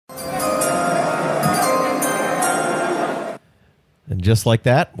And just like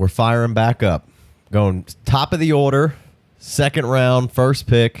that, we're firing back up. Going top of the order, second round, first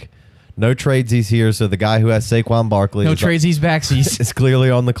pick. No tradesies here, so the guy who has Saquon Barkley no tradesies, backsies is clearly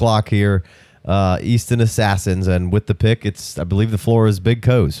on the clock here. Easton Assassins, and with the pick, I believe the floor is Big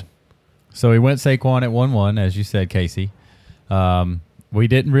Co's. So he went Saquon at 1-1, as you said, Casey. We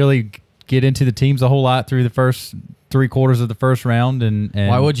didn't really get into the teams a whole lot through the first 3 quarters of the first round. And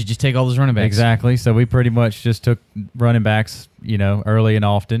why would you just take all those running backs? Exactly. So we pretty much just took running backs, early and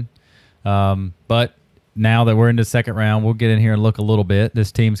often. But now that we're in the second round, we'll get in here and look a little bit.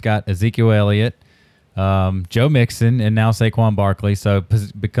 This team's got Ezekiel Elliott, Joe Mixon, and now Saquon Barkley. So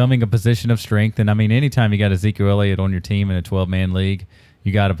becoming a position of strength. And, I mean, anytime you got Ezekiel Elliott on your team in a 12-man league,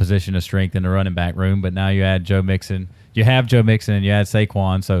 you got a position of strength in the running back room. But now you add Joe Mixon. You have Joe Mixon and you add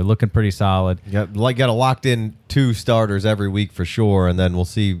Saquon, so looking pretty solid. You got a locked in 2 starters every week for sure, and then we'll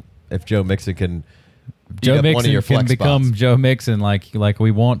see if Joe Mixon can one of your flex become spots. Joe Mixon like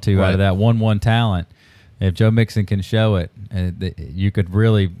we want to out of that 1-1 talent. If Joe Mixon can show it, you could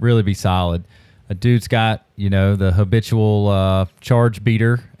really, really be solid. A dude's got, the habitual charge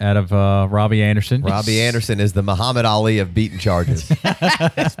beater out of Robbie Anderson. Robbie Anderson is the Muhammad Ali of beating charges.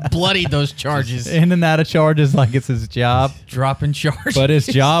 It's bloodied those charges. In and out of charges like it's his job. Dropping charges. But his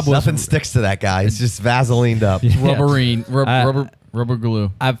job was... Nothing sticks to that guy. It's just Vaselined up. Yeah. Rubber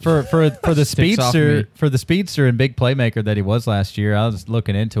glue. For the speedster and big playmaker that he was last year, I was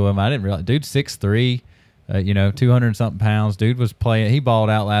looking into him. I didn't realize... Dude's 6'3", 200-something pounds. Dude was playing... He balled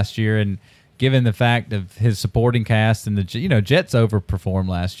out last year, and... Given the fact of his supporting cast and the Jets overperformed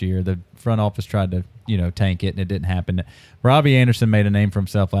last year, the front office tried to tank it and it didn't happen. Robbie Anderson made a name for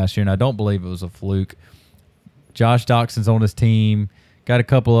himself last year, and I don't believe it was a fluke. Josh Doxson's on his team. Got a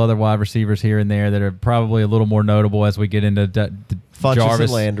couple other wide receivers here and there that are probably a little more notable as we get into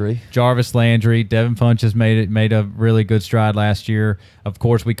Jarvis Landry. Devin Funchess made a really good stride last year. Of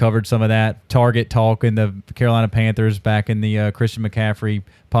course, we covered some of that target talk in the Carolina Panthers back in the Christian McCaffrey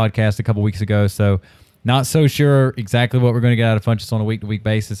podcast a couple weeks ago. So not so sure exactly what we're going to get out of Funchess on a week-to-week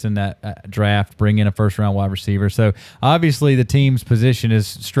basis in that draft, bring in a first-round wide receiver. So obviously the team's position is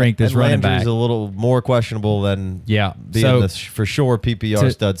strength is running back. Landry's a little more questionable than being the for sure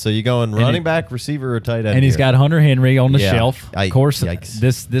PPR stud. So you going running back, receiver, or tight end? And he's got Hunter Henry on the shelf. Of course,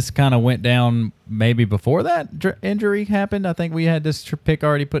 this kind of went down maybe before that injury happened. I think we had this pick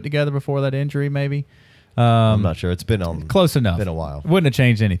already put together before that injury maybe. I'm not sure. It's been close enough. Been a while. Wouldn't have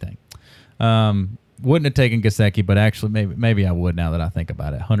changed anything. Wouldn't have taken Gesicki, but actually maybe I would now that I think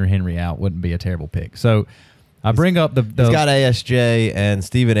about it. Hunter Henry out wouldn't be a terrible pick. So I bring up the he's got ASJ and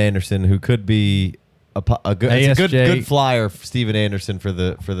Steven Anderson, who could be a good flyer for Steven Anderson for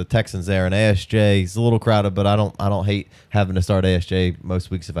the Texans there. And ASJ is a little crowded, but I don't hate having to start ASJ most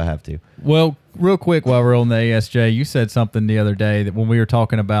weeks if I have to. Well, real quick while we're on the ASJ, you said something the other day that when we were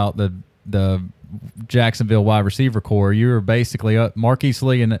talking about the Jacksonville wide receiver core, you're basically Marquise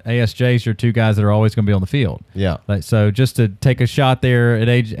Lee and ASJ's your 2 guys that are always going to be on the field. Yeah. So just to take a shot there at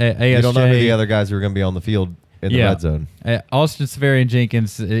ASJ. You don't know who the other guys who are going to be on the field in the red zone. Austin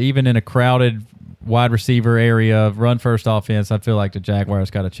Seferian-Jenkins, even in a crowded wide receiver area of run first offense, I feel like the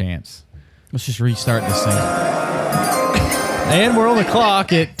Jaguars got a chance. Let's just restart this thing. And we're on the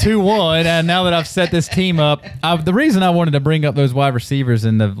clock at 2-1, and now that I've set this team up, the reason I wanted to bring up those wide receivers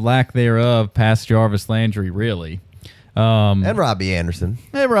and the lack thereof past Jarvis Landry, really. And Robbie Anderson.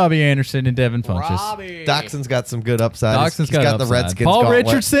 And Robbie Anderson and Devin Funchess. Doxson's got some good upside. Doxson's got the Redskins Paul gauntlet.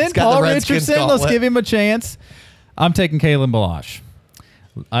 Richardson, let's give him a chance. I'm taking Kalen Balash.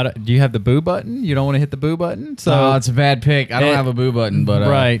 Do you have the boo button? You don't want to hit the boo button? So it's a bad pick. I don't have a boo button, but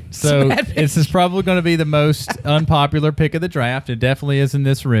right. So this is probably going to be the most unpopular pick of the draft. It definitely is in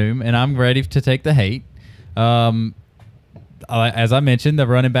this room, and I'm ready to take the hate. As I mentioned, the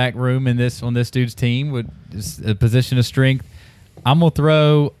running back room on this dude's team is a position of strength. I'm gonna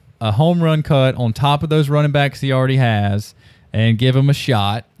throw a home run cut on top of those running backs he already has, and give him a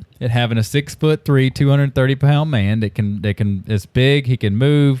shot at having a 6'3", 230-pound man that can is big. He can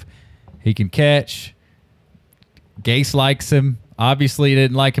move. He can catch. Gase likes him. Obviously, he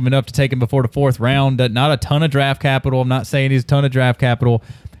didn't like him enough to take him before the 4th round. Not a ton of draft capital. I'm not saying he's a ton of draft capital.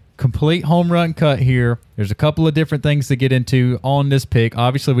 Complete home run cut here. There's a couple of different things to get into on this pick.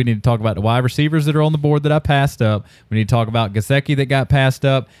 Obviously, we need to talk about the wide receivers that are on the board that I passed up. We need to talk about Gesicki that got passed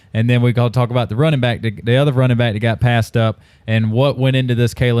up, and then we got to talk about the running back, the other running back that got passed up, and what went into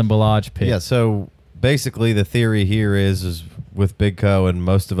this Kalen Ballage pick. Yeah. So basically, the theory here is with Big Co and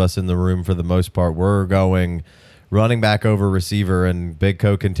most of us in the room for the most part, we're going running back over receiver, and Big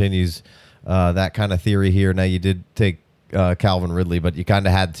Co continues that kind of theory here. Now, you did take Calvin Ridley, but you kind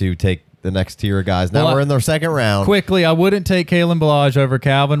of had to take the next tier of guys. Now we're in the second round. Quickly, I wouldn't take Kalen Ballage over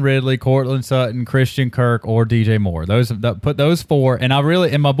Calvin Ridley, Cortland Sutton, Christian Kirk, or DJ Moore. Put those 4,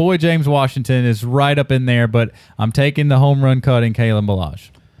 and my boy James Washington is right up in there. But I'm taking the home run cutting Kalen Ballage.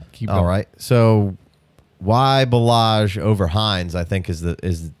 Keep going. All right, so why Ballage over Hines? I think is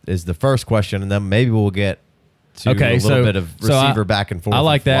the first question, and then maybe we'll get to a little bit of receiver back and forth. I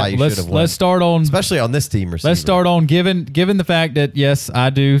like that. Let's start on, especially on this team receiver. Let's start on given the fact that yes, I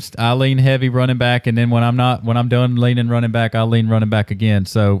lean heavy running back, and then when I'm done leaning running back, I'll lean running back again.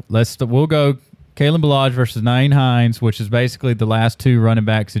 So we'll go Kalen Ballage versus Nyheim Hines, which is basically the last 2 running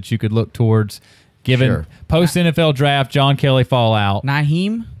backs that you could look towards. Given post NFL draft, John Kelly fallout.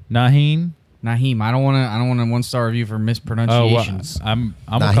 Nyheim. I don't want a 1-star review for mispronunciations. I'm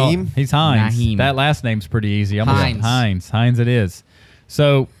Nyheim? He's Hines. Nyheim. That last name's pretty easy. Hines. Hines it is.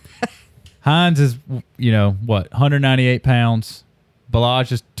 So Hines is 198 pounds.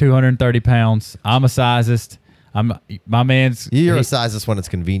 Ballage is 230 pounds. I'm a sizist. You're a sizist when it's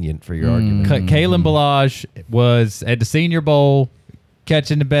convenient for your argument. Kalen Ballage was at the Senior Bowl,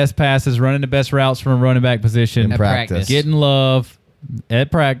 catching the best passes, running the best routes from a running back position, in practice, getting love. At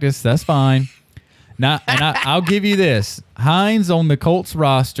practice, that's fine. Now, and I'll give you this: Hines on the Colts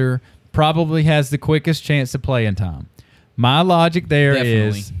roster probably has the quickest chance to play in time. My logic there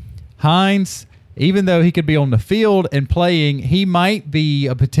is Hines, even though he could be on the field and playing, he might be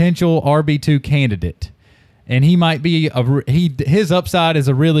a potential RB2 candidate, and he might be his upside is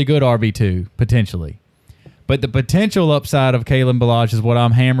a really good RB2 potentially. But the potential upside of Kalen Ballage is what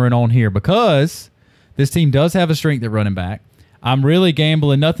I'm hammering on here because this team does have a strength at running back. I'm really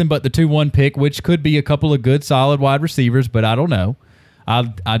gambling nothing but the 2-1 pick, which could be a couple of good, solid wide receivers, but I don't know.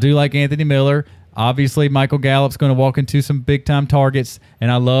 I do like Anthony Miller. Obviously, Michael Gallup's going to walk into some big-time targets, and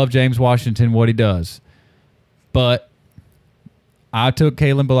I love James Washington, what he does. But I took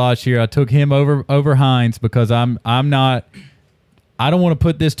Kalen Ballage here. I took him over Hines because I don't want to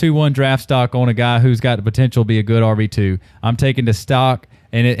put this 2-1 draft stock on a guy who's got the potential to be a good RB2. I'm taking the stock.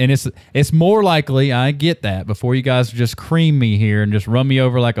 And it's more likely, I get that, before you guys just cream me here and just run me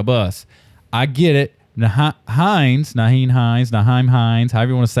over like a bus. I get it. Nyheim Hines, however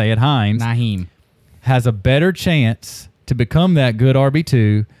you want to say it, Nyheim has a better chance to become that good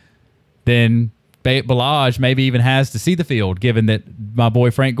RB2 than Ballage maybe even has to see the field, given that my boy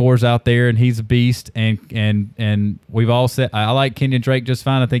Frank Gore's out there and he's a beast, and we've all said I like Kenyon Drake just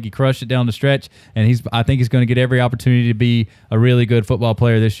fine. I think he crushed it down the stretch, and I think he's going to get every opportunity to be a really good football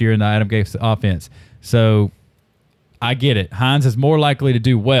player this year in the Adam Gase offense. So I get it. Hines is more likely to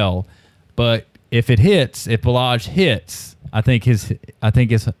do well, but if Ballage hits, I think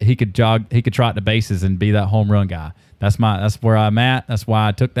he could trot the bases and be that home run guy. That's where I'm at. That's why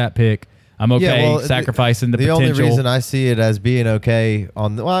I took that pick. I'm okay sacrificing the potential. The only reason I see it as being okay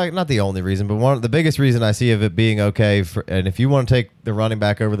not the only reason, but the biggest reason I see of it being okay and if you want to take the running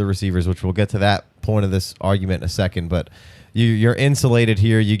back over the receivers, which we'll get to that point of this argument in a second, but you're insulated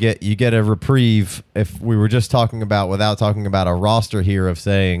here. You get a reprieve if we were just talking about without talking about a roster here of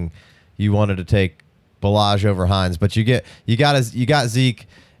saying you wanted to take Ballage over Hines, but you got Zeke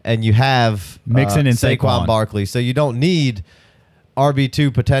and you have Mixon and Saquon Barkley, so you don't need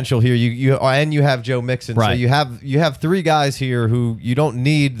RB2 potential here. You have Joe Mixon, right. So you have 3 guys here who you don't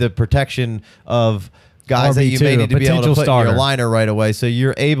need the protection of guys RB2, that you may need to be able to put in your liner right away. So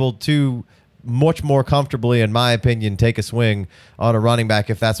you're able to much more comfortably, in my opinion, take a swing on a running back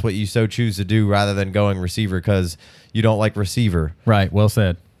if that's what you so choose to do, rather than going receiver because you don't like receiver. Right. Well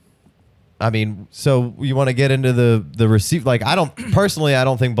said. I mean, so you want to get into the receive? Like, I don't think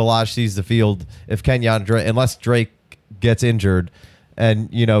Ballage sees the field if Kenyon Drake, unless Drake gets injured, and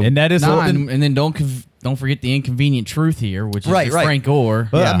that is and then don't forget the inconvenient truth here, which is Frank Gore.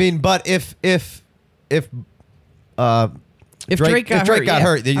 But, yeah. I mean, but if Drake got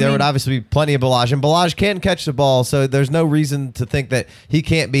hurt, there would obviously be plenty of Ballage, and Ballage can catch the ball, so there's no reason to think that he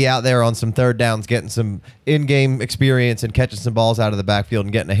can't be out there on some third downs, getting some in-game experience and catching some balls out of the backfield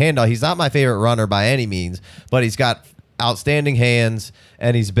and getting a handoff. He's not my favorite runner by any means, but he's got outstanding hands,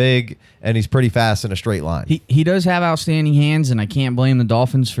 and he's big, and he's pretty fast in a straight line. He does have outstanding hands, and I can't blame the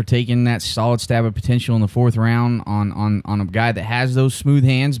Dolphins for taking that solid stab of potential in the 4th round on a guy that has those smooth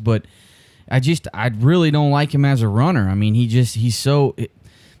hands, but I really don't like him as a runner. I mean, he's so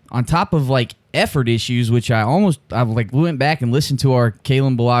on top of like effort issues, which I went back and listened to our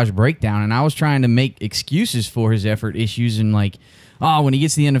Kalen Ballage breakdown, and I was trying to make excuses for his effort issues and like, oh, when he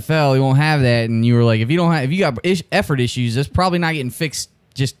gets to the NFL, he won't have that. And you were like, if you got effort issues, that's probably not getting fixed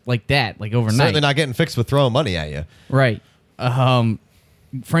just like that, like overnight. Certainly not getting fixed with throwing money at you. Right.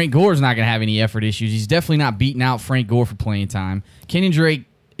 Frank Gore's not going to have any effort issues. He's definitely not beating out Frank Gore for playing time. Kenyon Drake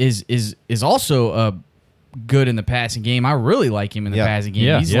is also good in the passing game. I really like him in the passing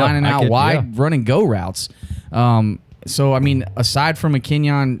game. He's lining out wide, running go routes. So I mean, aside from a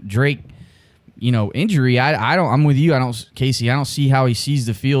Kenyon Drake, injury, I'm with you. Casey. I don't see how he sees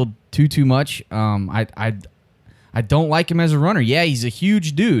the field too much. I don't like him as a runner. Yeah, he's a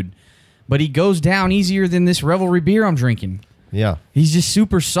huge dude, but he goes down easier than this Revelry beer I'm drinking. Yeah, he's just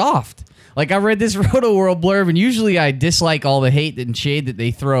super soft. Like, I read this Roto World blurb, and usually I dislike all the hate and shade that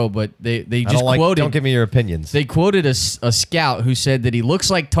they throw, but they just quoted. Don't give me your opinions. They quoted a scout who said that he looks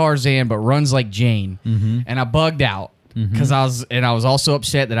like Tarzan but runs like Jane, and I bugged out because I was also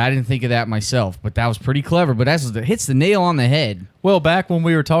upset that I didn't think of that myself. But that was pretty clever. But that hits the nail on the head. Well, back when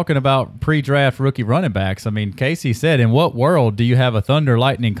we were talking about pre-draft rookie running backs, I mean, Casey said, in what world do you have a Thunder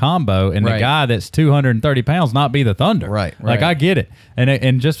Lightning combo and the guy that's 230 pounds not be the Thunder? Right. Like, I get it.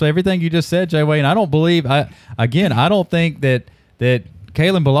 And just everything you just said, Jay Wayne, I don't believe, I don't think that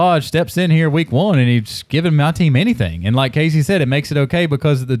Kalen Ballage steps in here week one and he's giving my team anything. And like Casey said, it makes it okay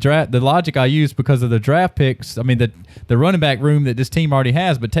because of the draft, the logic I used because of the draft picks. I mean, the running back room that this team already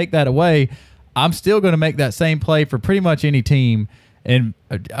has, but take that away, I'm still going to make that same play for pretty much any team. And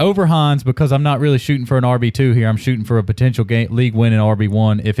over Hines, because I'm not really shooting for an RB2 here. I'm shooting for a potential league winning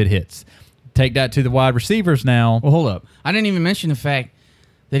RB1 if it hits. Take that to the wide receivers now. Well, hold up. I didn't even mention the fact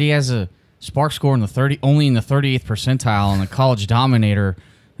that he has a Spark score only in the 38th percentile, and the college dominator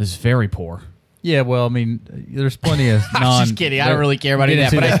is very poor. Yeah, well, I mean, there's plenty of I'm just kidding. I don't really care about any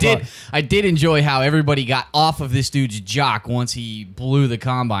of that. But I did enjoy how everybody got off of this dude's jock once he blew the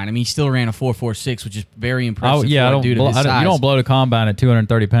combine. I mean, he still ran a 4.46, which is very impressive. You don't blow the combine at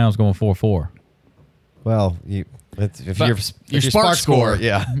 230 pounds going 4.4. Well, if your spark score,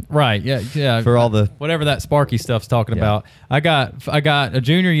 right, yeah, for all the whatever that Sparky stuff's talking about. I got a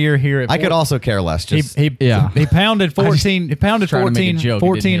junior year here. I could also care less. Just he pounded 14. He pounded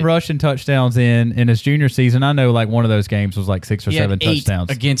 14 rushing touchdowns in his junior season. I know, like, one of those games was like 6 or 7 touchdowns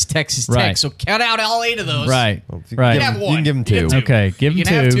against Texas Tech. So cut out all 8 of those. Right, You can have one. You can give him 2. Okay, give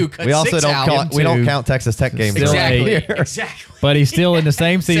him 2. We also don't count Texas Tech games. Exactly. But he's still in the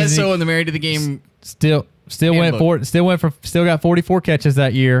same season. Says so in the Married to the Game. Still got 44 catches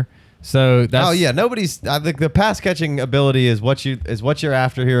that year. So that's nobody's. I think the pass catching ability is what you're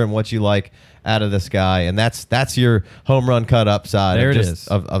after here and what you like out of this guy, and that's your home run cut upside. There it is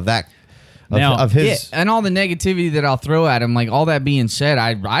of that. Of his and all the negativity that I'll throw at him. Like, all that being said,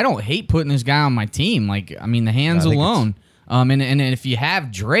 I don't hate putting this guy on my team. Like, I mean, the hands alone. And if you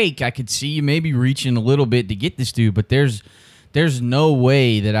have Drake, I could see you maybe reaching a little bit to get this dude, but there's no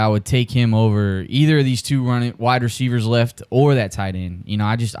way that I would take him over either of these 2 wide receivers left or that tight end.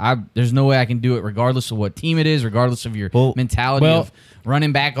 There's no way I can do it regardless of what team it is, regardless of your mentality of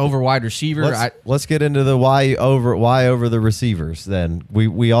running back over wide receiver. Let's get into the why over the receivers then.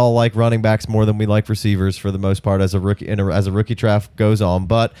 We all like running backs more than we like receivers for the most part as a rookie as a rookie draft goes on.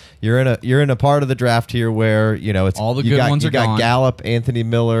 But you're in a part of the draft here where it's all the good ones are gone. You got Gallup, Anthony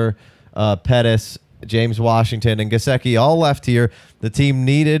Miller, Pettis, James Washington, and Gesicki all left here. The team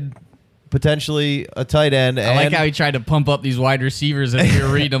needed potentially a tight end. I like how he tried to pump up these wide receivers and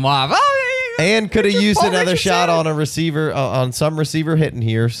you're reading them off. And could have used another shot on a receiver, on some receiver hitting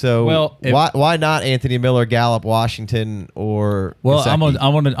here. So why not Anthony Miller, Gallup, Washington, or Gesicki?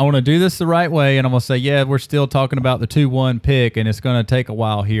 I want to do this the right way, and I'm gonna say we're still talking about the 2-1 pick, and it's gonna take a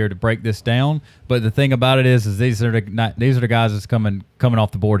while here to break this down. But the thing about it is these are the guys that's coming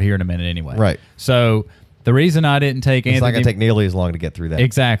off the board here in a minute anyway. Right. So the reason I didn't take Anthony... It's not going to take nearly as long to get through that.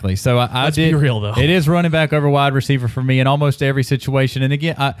 Exactly. So Let's be real, though. It is running back over wide receiver for me in almost every situation. And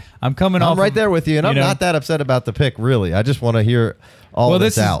again, I'm right there with you, and I'm not that upset about the pick, really. I just want to hear all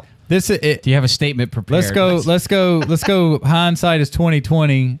this out. Do you have a statement prepared? Let's go. Hindsight is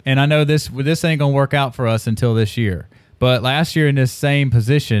 20/20, and I know this ain't gonna work out for us until this year. But last year in this same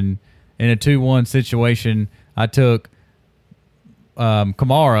position, in a 2-1 situation, I took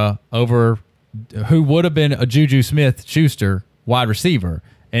Kamara over who would have been a Juju Smith-Schuster wide receiver,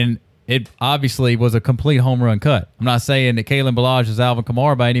 and it obviously was a complete home run cut. I'm not saying that Kalen Ballage is Alvin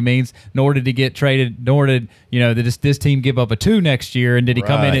Kamara by any means, nor did he get traded, nor did this team give up a 2 next year, and did he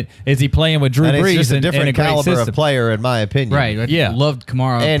come in? Is he playing with Drew Brees? It's just a different caliber of player, in my opinion. Right. Yeah. Loved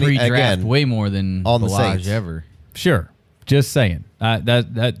Kamara pre-draft way more than Ballage ever. Sure. Just saying.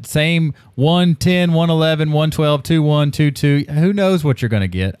 That same 110, 111, 112, 21, 22. Who knows what you're going to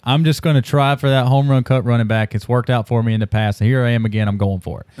get? I'm just going to try for that home run cut running back. It's worked out for me in the past, and here I am again. I'm going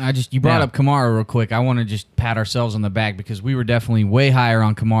for it. You brought up Kamara real quick. I want to just pat ourselves on the back because we were definitely way higher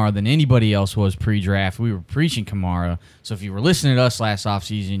on Kamara than anybody else was pre-draft. We were preaching Kamara. So if you were listening to us last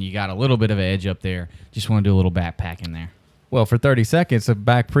offseason, you got a little bit of an edge up there. Just want to do a little backpacking there. Well, for 30 seconds,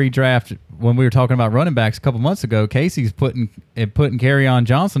 back pre-draft, when we were talking about running backs a couple months ago, Casey's putting Kerryon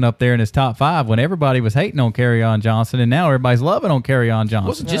Johnson up there in his top 5 when everybody was hating on Kerryon Johnson, and now everybody's loving on Kerryon Johnson.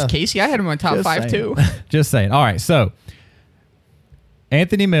 Wasn't just Casey. I had him in my top 5 too. Just saying. All right, so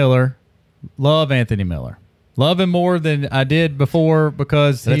Anthony Miller, love Anthony Miller. Love him more than I did before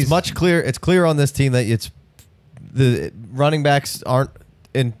because it's much clear. It's clear on this team that the running backs aren't.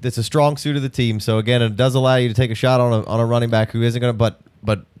 And it's a strong suit of the team. So again, it does allow you to take a shot on a running back who isn't going to.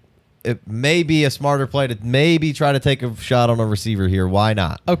 But it may be a smarter play to maybe try to take a shot on a receiver here. Why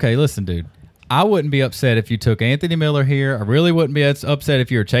not? Okay, listen, dude. I wouldn't be upset if you took Anthony Miller here. I really wouldn't be upset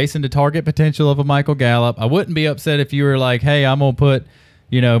if you were chasing the target potential of a Michael Gallup. I wouldn't be upset if you were like, hey, I'm gonna put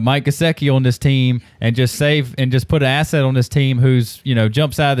Mike Gesicki on this team and just put an asset on this team who's,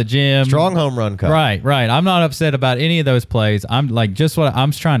 jumps out of the gym. Strong home run cut. Right. I'm not upset about any of those plays. I'm like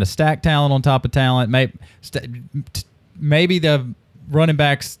I'm trying to stack talent on top of talent. Maybe the running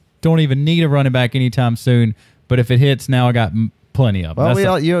backs don't even need a running back anytime soon, but if it hits now, I got plenty of them.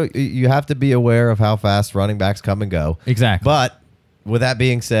 Well, you have to be aware of how fast running backs come and go. Exactly. But with that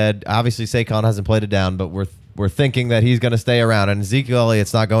being said, obviously Saquon hasn't played it down, but we're thinking that he's going to stay around, and Ezekiel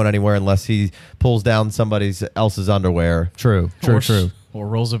Elliott's not going anywhere unless he pulls down somebody else's underwear. True. Or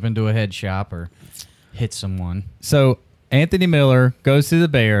rolls up into a head shop or hits someone. So Anthony Miller goes to the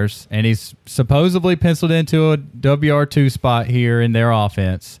Bears, and he's supposedly penciled into a WR2 spot here in their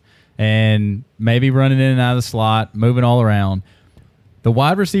offense, and maybe running in and out of the slot, moving all around. The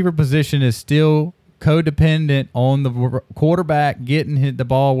wide receiver position is still codependent on the quarterback getting the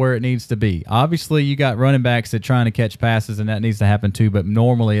ball where it needs to be. Obviously, you got running backs that trying to catch passes, and that needs to happen too, but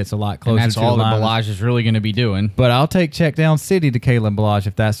normally it's a lot closer to that's all that Ballage is really going to be doing. But I'll take check down city to Kalen Ballage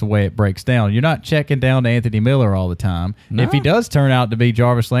if that's the way it breaks down. You're not checking down to Anthony Miller all the time. No. If he does turn out to be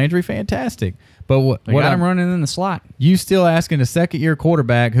Jarvis Landry, fantastic. But what got him running in the slot. You still asking a second-year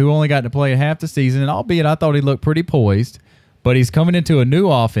quarterback who only got to play half the season, and albeit I thought he looked pretty poised, but he's coming into a new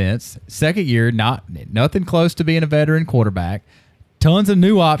offense, second year, nothing close to being a veteran quarterback. Tons of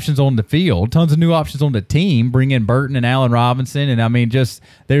new options on the field, tons of new options on the team. Bring in Burton and Allen Robinson, and I mean, just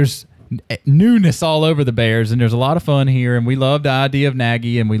there's newness all over the Bears, and there's a lot of fun here. And we love the idea of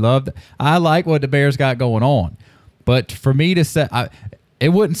Nagy, and I like what the Bears got going on. But for me to say, it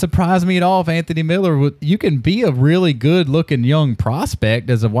wouldn't surprise me at all if Anthony Miller you can be a really good-looking young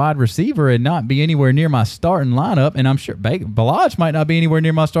prospect as a wide receiver and not be anywhere near my starting lineup. And I'm sure Ballage might not be anywhere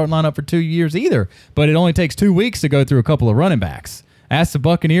near my starting lineup for 2 years either. But it only takes 2 weeks to go through a couple of running backs. Ask the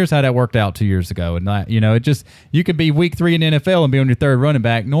Buccaneers how that worked out 2 years ago. And you could be week 3 in the NFL and be on your third running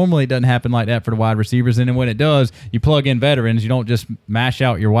back. Normally, it doesn't happen like that for the wide receivers. And then when it does, you plug in veterans. You don't just mash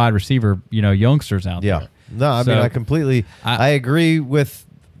out your wide receiver, youngsters out there. No, I mean, I agree with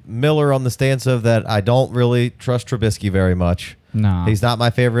Miller on the stance of that I don't really trust Trubisky very much. No. He's not my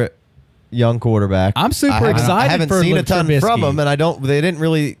favorite young quarterback. I'm super excited. I haven't seen a ton Trubisky from him, and they didn't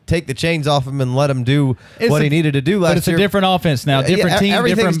really take the chains off him and let him do what he needed to do last year. But it's a different offense now, different team,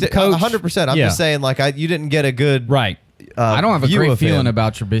 different coach. 100%. I'm just saying, you didn't get a good right. I don't have a great feeling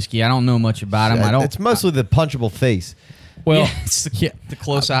about Trubisky. I don't know much about him. It's mostly the punchable face. Well, it's the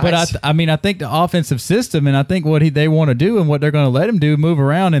close eyes. But I think the offensive system, and I think what they want to do and what they're going to let him do, move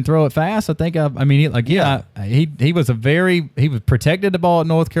around and throw it fast. I think he was protected the ball at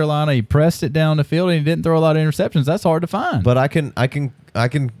North Carolina. He pressed it down the field and he didn't throw a lot of interceptions. That's hard to find. But I can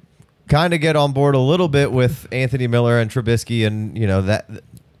kind of get on board a little bit with Anthony Miller and Trubisky, and that.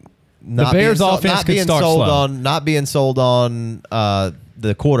 The Bears' offense could start slow. Not being sold on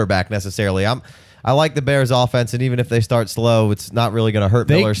the quarterback necessarily. I like the Bears' offense, and even if they start slow, it's not really going to hurt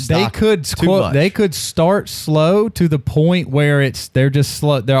Miller's stock too much. They could start slow to the point where they're just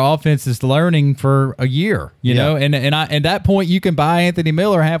slow. Their offense is learning for a year, know. And at that point, you can buy Anthony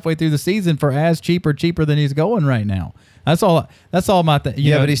Miller halfway through the season for as cheaper than he's going right now. That's all my thing.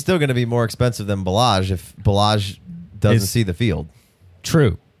 Yeah, but he's still going to be more expensive than Ballage if Ballage doesn't see the field.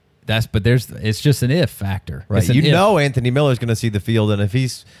 True. It's just an if factor, right? Anthony Miller's going to see the field, and if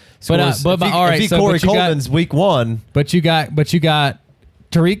he's Corey Coleman's week 1, but you got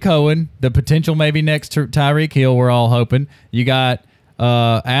Tariq Cohen, the potential maybe next to Tyreek Hill. We're all hoping. You got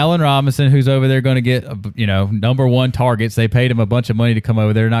Allen Robinson, who's over there going to get number 1 targets. They paid him a bunch of money to come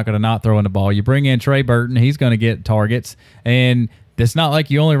over there. They're not going to not throw in the ball. You bring in Trey Burton, he's going to get targets, and it's not like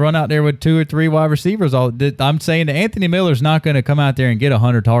you only run out there with 2 or 3 wide receivers. I'm saying that Anthony Miller's not going to come out there and get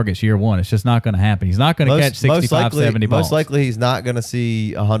 100 targets year 1. It's just not going to happen. He's not going to catch 65, 70 balls. Most likely he's not going to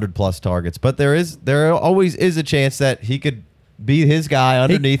see 100-plus targets. But there always is a chance that he could be his guy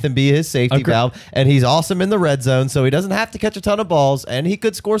underneath and be his safety valve. And he's awesome in the red zone, so he doesn't have to catch a ton of balls, and he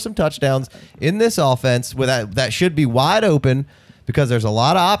could score some touchdowns in this offense with that should be wide open because there's a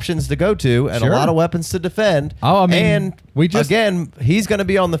lot of options to go to and a lot of weapons to defend. Oh, I mean, and again, he's going to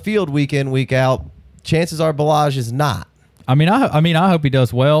be on the field week in, week out. Chances are Ballage is not. I mean, I hope he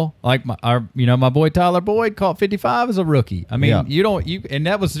does well. Like my boy Tyler Boyd caught 55 as a rookie. I mean, and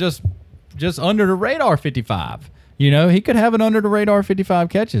that was just under the radar 55. He could have an under the radar 55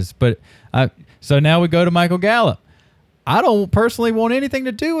 catches. But so now we go to Michael Gallup. I don't personally want anything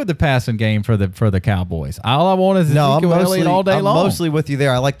to do with the passing game for the Cowboys. All I want is Ezekiel Elliott all day long. I'm mostly with you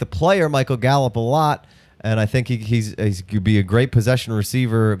there. I like the player Michael Gallup a lot, and I think he's could be a great possession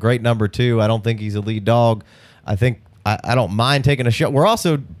receiver, a great number 2. I don't think he's a lead dog. I think I don't mind taking a shot. We're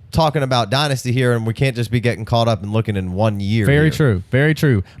also talking about Dynasty here, and we can't just be getting caught up and looking in 1 year. Very true. Very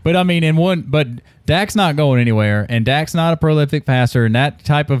true. But I mean, but Dak's not going anywhere, and Dak's not a prolific passer, and that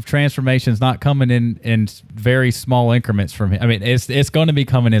type of transformation is not coming in very small increments from him. I mean, it's going to be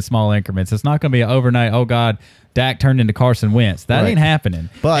coming in small increments. It's not going to be an overnight, oh, God, Dak turned into Carson Wentz. That ain't happening.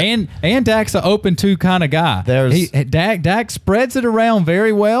 But and Dak's an open 2 kind of guy. Dak spreads it around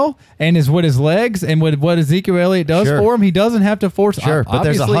very well, and is with his legs and with what Ezekiel Elliott does for him, he doesn't have to force. But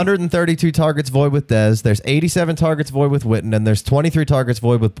there's 132 targets void with Dez. There's 87 targets void with Witten, and there's 23 targets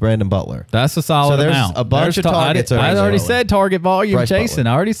void with Brandon Butler. That's a solid amount. A bunch of targets. I already said target volume, Bryce Jason.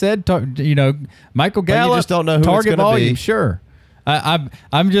 Butler. I already said Michael Gallup. But you just don't know who target it's gonna volume. be. Sure. I'm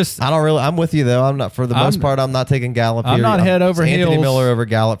with you though. I'm not for the most part. I'm not taking Gallup here. I'm not head over heels. Anthony Miller over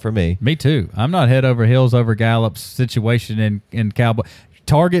Gallup for me. Me too. I'm not head over heels over Gallup's situation in Cowboy.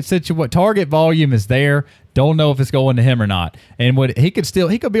 Target volume is there. Don't know if it's going to him or not. And he could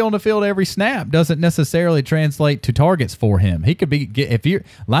be on the field every snap. Doesn't necessarily translate to targets for him. He could be if you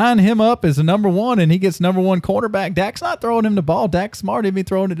line him up as a number 1 and he gets number 1 quarterback. Dak's not throwing him the ball. Dak's smart. He'd be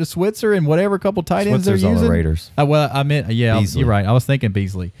throwing it to Switzer and whatever couple tight ends they're using. On the Raiders. Well, I meant Beasley. You're right. I was thinking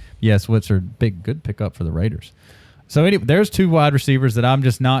Beasley. Yeah, Switzer, good pickup for the Raiders. So anyway, there's 2 wide receivers that I'm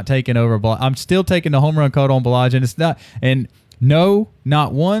just not taking over. I'm still taking the home run cut on Ballage, and it's not and. No,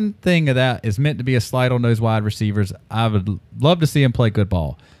 not one thing of that is meant to be a slight on those wide receivers. I would love to see him play good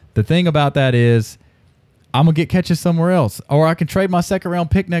ball. The thing about that is I'm going to get catches somewhere else. Or I can trade my second-round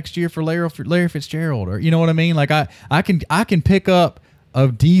pick next year for Larry Fitzgerald. Or you know what I mean? Like I can pick up a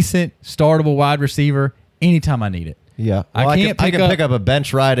decent, startable wide receiver anytime I need it. Yeah. Well, I can pick up a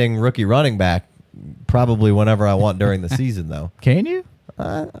bench-riding rookie running back probably whenever I want during the season, though. Can you?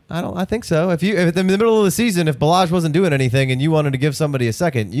 I think so. If in the middle of the season, if Ballage wasn't doing anything and you wanted to give somebody a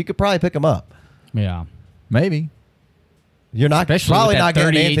second, you could probably pick him up. Yeah, maybe. You're not probably not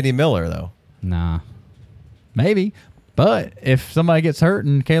getting Anthony Miller though. Nah, maybe. But if somebody gets hurt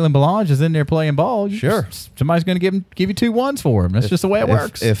and Kalen Ballage is in there playing ball, somebody's going to give you 2 1s for him. That's just the way it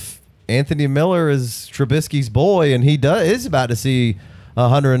works. If Anthony Miller is Trubisky's boy and he is about to see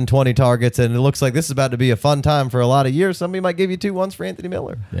 120 targets, and it looks like this is about to be a fun time for a lot of years, somebody might give you 2 1s for Anthony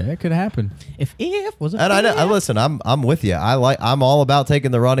Miller. Yeah, it could happen. If was a and I listen. I'm with you. I'm all about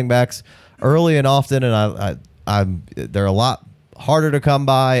taking the running backs early and often, and they're a lot harder to come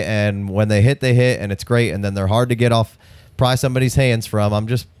by, and when they hit, and it's great, and then they're hard to get off, pry somebody's hands from. I'm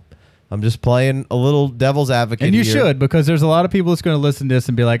just playing a little devil's advocate. And you here. should, because there's a lot of people that's going to listen to this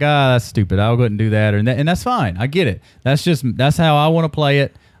and be like, that's stupid. I wouldn't do that. And that's fine. I get it. That's how I want to play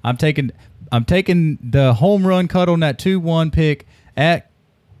it. I'm taking the home run cut on that 2-1 pick at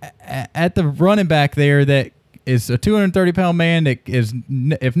the running back there that is a 230-pound man that is,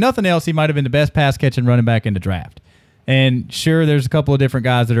 if nothing else, he might have been the best pass-catching running back in the draft. And sure, there's a couple of different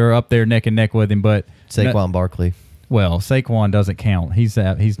guys that are up there neck and neck with him, but Saquon Barkley. Well, Saquon doesn't count. He's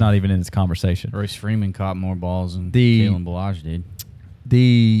not even in this conversation. Royce Freeman caught more balls than Kalen Ballage did.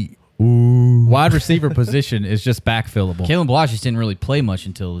 The wide receiver position is just backfillable. Kalen Ballage just didn't really play much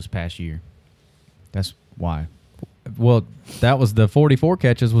until this past year. That's why. Well, that was the 44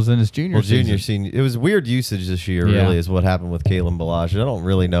 catches was in his junior season. It was weird usage this year, really, is what happened with Kalen Ballage. I don't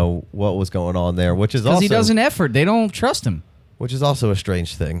really know what was going on there, which is also... Because he doesn't effort. They don't trust him. Which is also a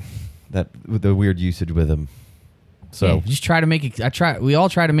strange thing, the weird usage with him. So just try to make we all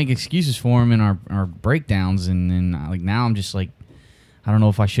try to make excuses for him in our breakdowns, and then like now I'm just like, I don't know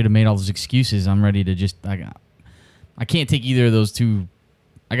if I should have made all those excuses. I'm ready to just I can't take either of those 2.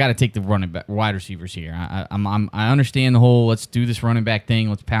 I got to take the running back wide receivers here. I understand the whole let's do this running back thing.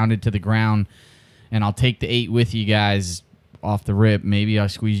 Let's pound it to the ground, and I'll take the 8 with you guys off the rip. Maybe I'll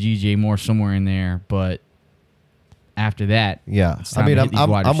squeeze DJ Moore somewhere in there, but after that, I mean,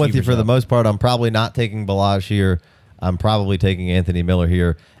 I'm with you for the most part. I'm probably not taking Ballage here. I'm probably taking Anthony Miller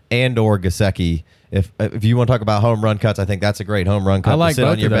here. and or Gesicki. If you want to talk about home run cuts, I think that's a great home run cut. I like to sit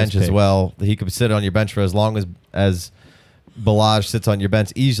on your bench picks as well. He could sit on your bench for as long as Balazs sits on your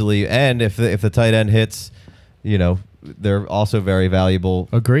bench easily. And if the tight end hits, they're also very valuable.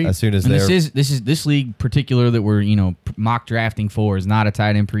 Agreed. As soon as and they're this league particular that we're mock drafting for is not a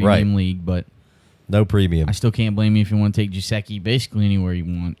tight end premium league, but no premium. I still can't blame you if you want to take Gesicki basically anywhere you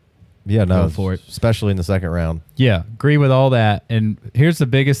want. Yeah, no, go for it. Especially in the second round. Yeah, agree with all that. And here's the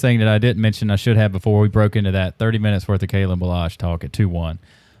biggest thing that I didn't mention I should have before we broke into that 30 minutes worth of Kalen Balazs talk at 2-1.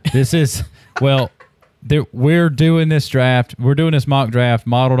 This is, we're doing this draft. We're doing this mock draft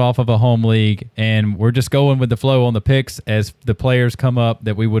modeled off of a home league, and we're just going with the flow on the picks as the players come up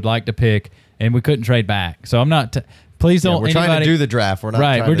that we would like to pick, and we couldn't trade back. So I'm not... Please don't. We're trying to do the draft. We're not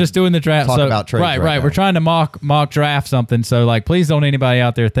right. We're just doing the draft. Talk about trades. Right. Now. We're trying to mock draft something. So please don't anybody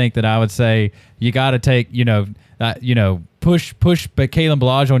out there think that I would say you got to take push Kalen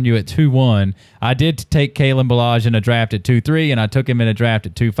Balazs on you at 2-1. I did take Kalen Balazs in a draft at 2-3, and I took him in a draft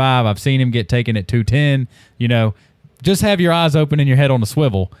at 2-5. I've seen him get taken at 2-10. Just have your eyes open and your head on the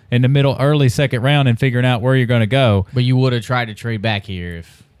swivel in the early second round and figuring out where you're going to go. But you would have tried to trade back here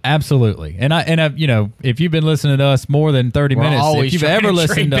if. Absolutely. And if you've been listening to us more than 30 minutes, if you've ever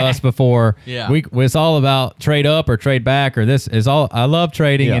listened to us before, it's all about trade up or trade back, or this is all. I love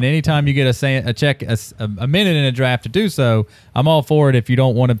trading, and anytime you get a minute in a draft to do so, I'm all for it if you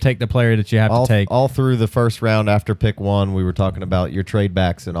don't want to take the player that you have to take. All through the first round after pick 1, we were talking about your trade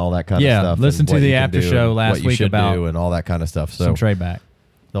backs and all that kind of stuff. Listen to the after show last week about and all that kind of stuff. So some trade back.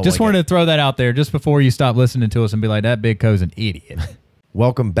 Just wanted to throw that out there just before you stop listening to us and be like, that Big Co's an idiot.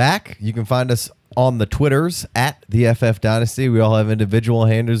 Welcome back. You can find us on the Twitters at the FF Dynasty. We all have individual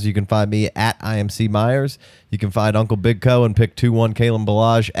handles. You can find me at IMC Myers. You can find Uncle Big Co and pick 2-1 Kalen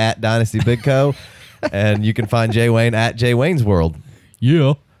Balazs at Dynasty Big Co. And you can find Jay Wayne at Jay Wayne's World.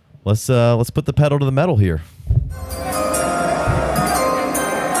 Yeah. Let's put the pedal to the metal here.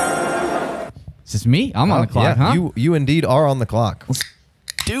 Is this me? I'm on the clock, huh? You indeed are on the clock. Let's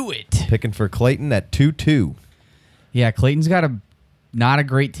do it. Picking for Clayton at 2-2. Yeah, Clayton's got not a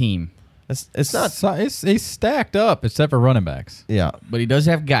great team. It's not. He's stacked up except for running backs. Yeah, but he does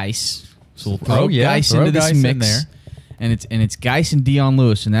have Geis. So we'll throw Geis into this mix there. And it's Geis and Dion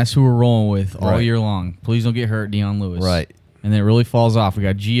Lewis, and that's who we're rolling with all year long. Please don't get hurt, Dion Lewis. Right. And then it really falls off. We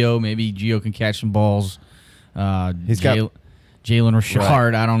got Gio. Maybe Gio can catch some balls. He's got Jalen Richard.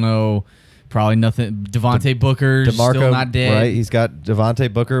 Right. I don't know. Probably nothing. Devontae Booker's still not dead. Right. He's got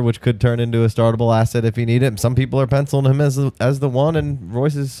Devontae Booker, which could turn into a startable asset if he need it. Some people are penciling him as the one, and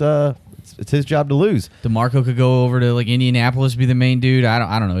Royce is it's his job to lose. DeMarco could go over to Indianapolis, be the main dude.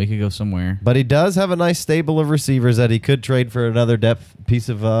 I don't know. He could go somewhere. But he does have a nice stable of receivers that he could trade for another piece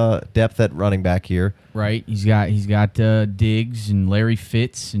of depth at running back here. Right. He's got Diggs and Larry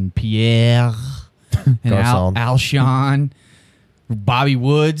Fitz and Pierre and Alshon, Bobby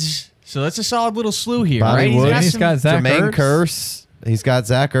Woods. So that's a solid little slew here, Bobby right? Woods. He's got Zach Jermaine Kearse. He's got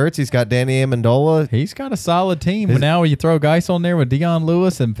Zach Ertz. He's got Danny Amendola. He's got a solid team. But now you throw Geis on there with Dion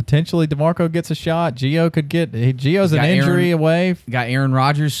Lewis and potentially DeMarco gets a shot. Gio's an injury away. Got Aaron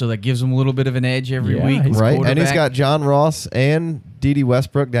Rodgers, so that gives him a little bit of an edge every week. Right. And he's got John Ross and Dede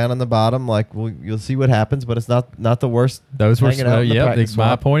Westbrook down on the bottom. You'll see what happens, but it's not the worst. Those were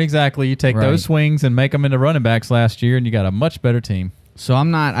my point exactly. You take those swings and make them into running backs last year, and you got a much better team. So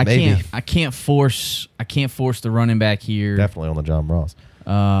I'm not. I can't force the running back here. Definitely on the John Ross.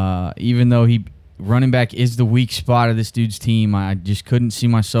 Even though running back is the weak spot of this dude's team, I just couldn't see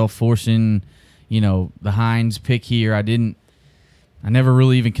myself forcing, the Hines pick here. I never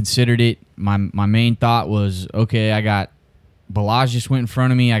really even considered it. My main thought was, okay, I got Balazs just went in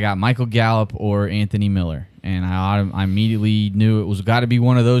front of me. I got Michael Gallup or Anthony Miller, and I immediately knew it was got to be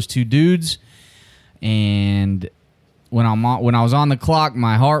one of those two dudes. And when I was on the clock,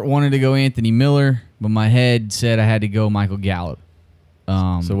 my heart wanted to go Anthony Miller, but my head said I had to go Michael Gallup.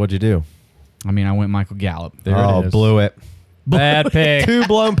 So what'd you do? I mean, I went Michael Gallup. There it is. Blew it. Bad pick. 2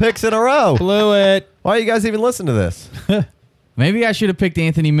 blown picks in a row. Blew it. Why you guys even listen to this? Maybe I should have picked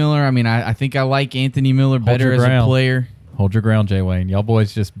Anthony Miller. I mean, I think I like Anthony Miller better as a player. Hold your ground, Jay Wayne. Y'all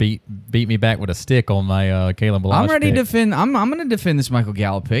boys just beat me back with a stick on my Kalen Balazs I'm ready to pick. defend. I'm going to defend this Michael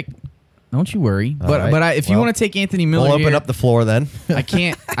Gallup pick. Don't you worry. But if you want to take Anthony Miller, we'll open up the floor then. I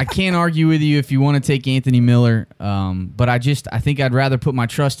can't argue with you if you want to take Anthony Miller. But I think I'd rather put my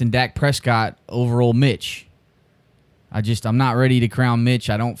trust in Dak Prescott over old Mitch. I'm not ready to crown Mitch.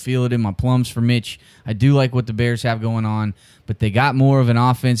 I don't feel it in my plums for Mitch. I do like what the Bears have going on, but they got more of an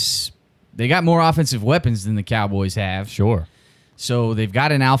offense. They got more offensive weapons than the Cowboys have. Sure. So they've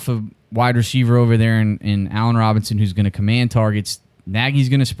got an alpha wide receiver over there in Allen Robinson who's going to command targets. Nagy's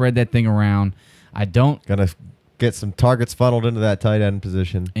going to spread that thing around. Gonna get some targets funneled into that tight end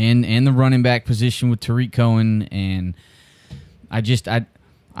position and the running back position with Tariq Cohen, and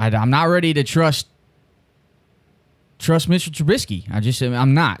I'm not ready to trust Mitchell Trubisky.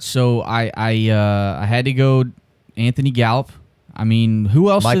 I'm not. So I had to go Anthony Gallup. I mean, who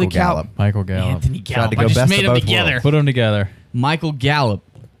else Michael did the Gallup? Michael Gallup. Anthony Gallup. Tried to go I just best made of them both together. worlds. Put them together. Michael Gallup.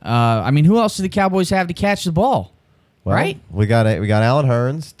 I mean, who else do the Cowboys have to catch the ball? Well, right? We got Allen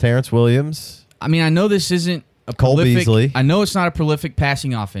Hurns, Terrence Williams. I mean, I know this isn't a Cole prolific. Beasley. I know it's not a prolific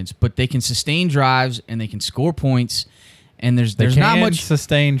passing offense, but they can sustain drives and they can score points. And there's not much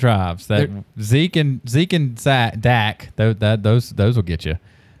sustain drives that Zeke and Dak. Those will get you.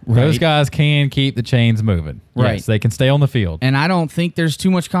 Right. Those guys can keep the chains moving. Right. Yes, they can stay on the field. And I don't think there's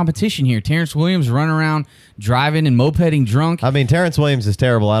too much competition here. Terrence Williams running around driving and mopeding drunk. I mean, Terrence Williams is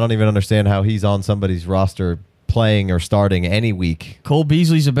terrible. I don't even understand how he's on somebody's roster playing or starting any week. Cole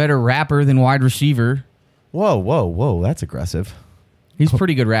Beasley's a better rapper than wide receiver. Whoa. That's aggressive. He's a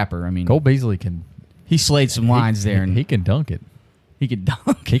pretty good rapper. I mean, Cole Beasley can. He slayed some lines there. And he can dunk it. He could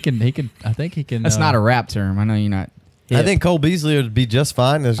dunk. He can. I think he can. That's not a rap term. I know you're not. Hip. I think Cole Beasley would be just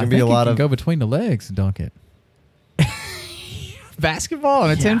fine. There's going to be a lot of go between the legs and dunk it. Basketball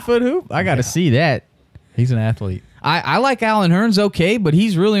on a 10-foot hoop. I got to see that. He's an athlete. I like Allen Hurns okay, but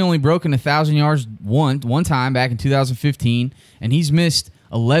he's really only broken 1,000 yards one time back in 2015, and he's missed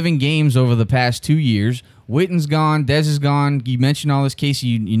 11 games over the past 2 years. Witten's gone. Dez is gone. You mentioned all this, Casey.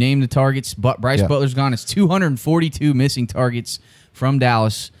 You named the targets. Bryce Butler's gone. It's 242 missing targets from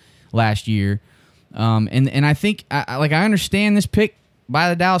Dallas last year. And I think I understand this pick by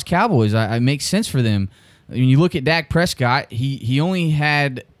the Dallas Cowboys. It makes sense for them. When you look at Dak Prescott, he only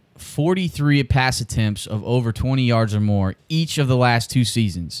had 43 pass attempts of over 20 yards or more each of the last 2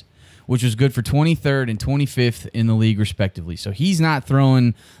 seasons, which was good for 23rd and 25th in the league, respectively. So he's not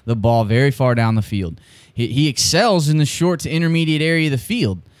throwing the ball very far down the field. He excels in the short to intermediate area of the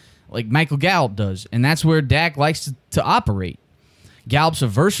field, like Michael Gallup does, and that's where Dak likes to operate. Gallup's a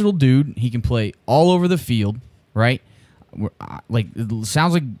versatile dude. He can play all over the field, right? Like it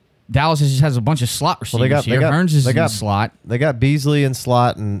sounds like Dallas just has a bunch of slot receivers here. Hurns is in the slot. They got Beasley in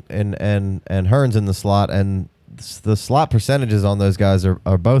slot and Hurns in the slot, and the slot percentages on those guys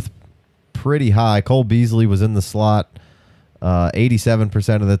are both pretty high. Cole Beasley was in the slot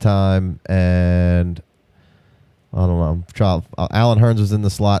 87% of the time, and I don't know. Allen Hurns was in the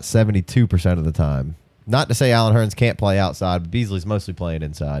slot 72% of the time. Not to say Allen Hurns can't play outside, but Beasley's mostly playing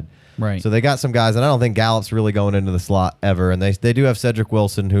inside. Right. So they got some guys, and I don't think Gallup's really going into the slot ever. And they do have Cedric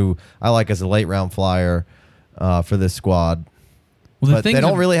Wilson, who I like as a late-round flyer for this squad. Well, but they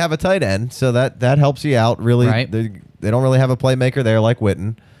don't really have a tight end, so that helps you out, really. Right. They don't really have a playmaker there like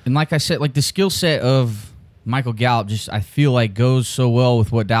Witten. And like I said, like the skill set of Michael Gallup just I feel like goes so well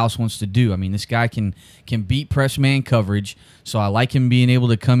with what Dallas wants to do. I mean, this guy can beat press man coverage, so I like him being able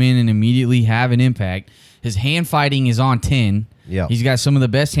to come in and immediately have an impact. His hand fighting is on 10. Yeah. He's got some of the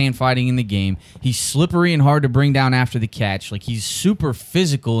best hand fighting in the game. He's slippery and hard to bring down after the catch. Like he's super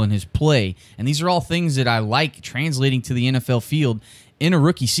physical in his play, and these are all things that I like translating to the NFL field in a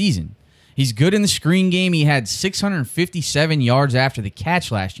rookie season. He's good in the screen game. He had 657 yards after the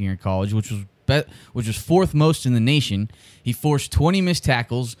catch last year in college, which was fourth most in the nation. He forced 20 missed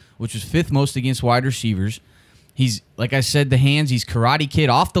tackles, which was fifth most against wide receivers. He's, like I said, the hands. He's Karate Kid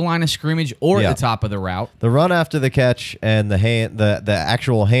off the line of scrimmage or at the top of the route. The run after the catch and the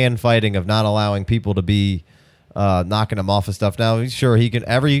actual hand fighting of not allowing people to be knocking him off of stuff. Now, sure, he can.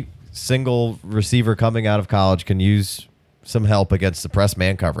 Every single receiver coming out of college can use some help against the press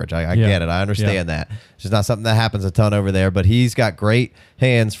man coverage. I get it. I understand that. It's just not something that happens a ton over there, but he's got great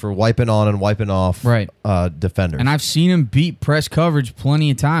hands for wiping on and wiping off defenders. And I've seen him beat press coverage plenty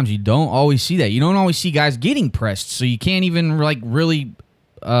of times. You don't always see that. You don't always see guys getting pressed, so you can't even really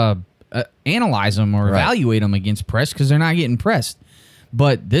analyze them or evaluate them against press because they're not getting pressed.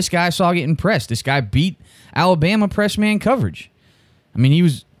 But this guy saw getting pressed. This guy beat Alabama press man coverage. I mean,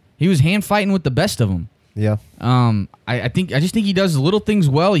 he was hand fighting with the best of them. Yeah. I just think he does little things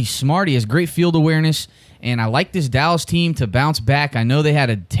well. He's smart. He has great field awareness, and I like this Dallas team to bounce back. I know they had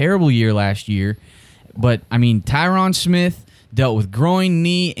a terrible year last year, but I mean Tyron Smith dealt with groin,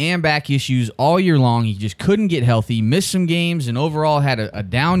 knee, and back issues all year long. He just couldn't get healthy, missed some games, and overall had a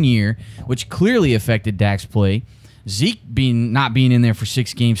down year, which clearly affected Dak's play. Zeke not being in there for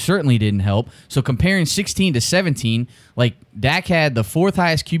 6 games certainly didn't help. So comparing 16 to 17, like Dak had the 4th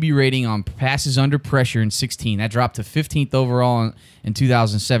highest QB rating on passes under pressure in 16. That dropped to 15th overall in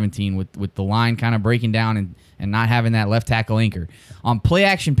 2017 with the line kind of breaking down and not having that left tackle anchor. On play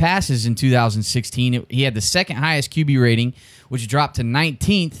action passes in 2016, he had the 2nd highest QB rating, which dropped to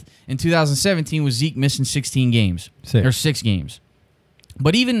 19th in 2017 with Zeke missing 16 games. 6 games.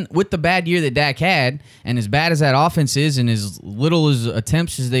 But even with the bad year that Dak had, and as bad as that offense is, and as little as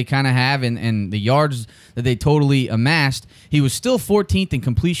attempts as they kind of have, and the yards that they totally amassed, he was still 14th in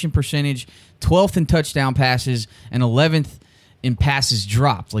completion percentage, 12th in touchdown passes, and 11th in passes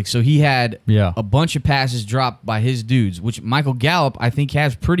dropped. Like, so he had a bunch of passes dropped by his dudes, which Michael Gallup, I think,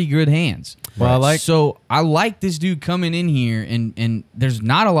 has pretty good hands. Well, I like this dude coming in here, and there's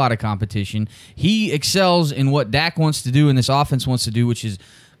not a lot of competition. He excels in what Dak wants to do and this offense wants to do, which is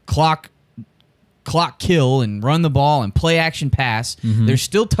clock kill and run the ball and play action pass. There's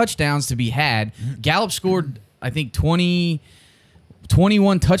still touchdowns to be had. Gallup scored, I think, 21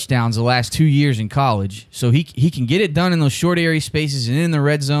 touchdowns the last 2 years in college. So he can get it done in those short area spaces and in the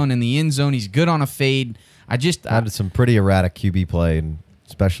red zone and the end zone. He's good on a fade. Had some pretty erratic QB play, and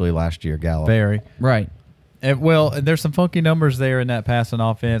especially last year, Gallup. Very. Right. Well, there's some funky numbers there in that passing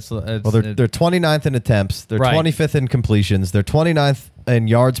offense. They're 29th in attempts. They're 25th in completions. They're 29th in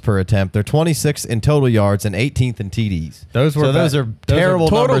yards per attempt. They're 26th in total yards and 18th in TDs. Those are terrible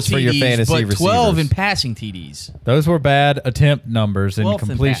numbers for your fantasy but receivers. 12 in passing TDs. Those were bad attempt numbers and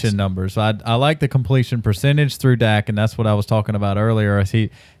completion numbers. I like the completion percentage through Dak, and that's what I was talking about earlier.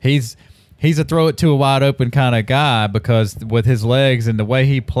 He's a throw it to a wide open kind of guy because with his legs and the way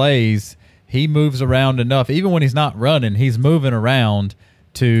he plays, he moves around enough. Even when he's not running, he's moving around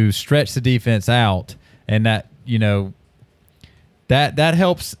to stretch the defense out, and that that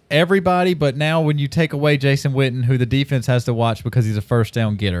helps everybody. But now when you take away Jason Witten, who the defense has to watch because he's a first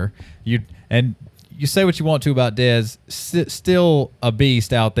down getter, you say what you want to about Dez, still a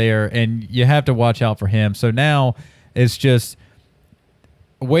beast out there, and you have to watch out for him. So now it's just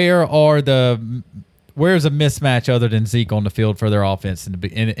where's a mismatch other than Zeke on the field for their offense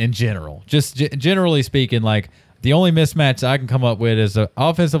in general? Just generally speaking, like the only mismatch I can come up with is the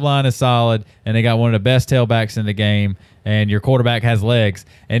offensive line is solid and they got one of the best tailbacks in the game, and your quarterback has legs.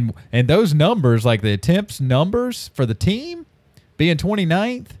 And those numbers, like the attempts numbers for the team, being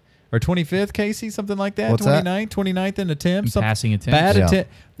 29th or 25th, Casey, something like that. What's 29th in attempts, passing attempts, bad attempt.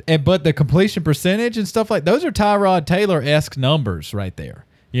 But the completion percentage and stuff like those are Tyrod Taylor-esque numbers right there.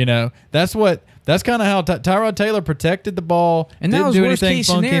 That's kind of how Tyrod Taylor protected the ball. And that was worst case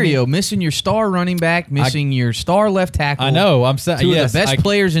scenario, missing your star running back, missing your star left tackle. I know. I'm saying two of the best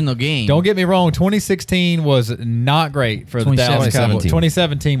players in the game. Don't get me wrong. 2016 was not great for the Dallas Cowboys.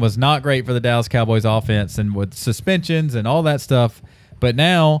 2017 was not great for the Dallas Cowboys offense, and with suspensions and all that stuff. But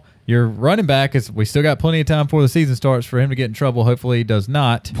now your running back we still got plenty of time before the season starts for him to get in trouble. Hopefully he does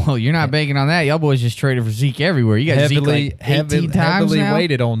not. Well, you're not banking on that. Y'all boys just traded for Zeke everywhere. You got Zeke like 18 times heavily now?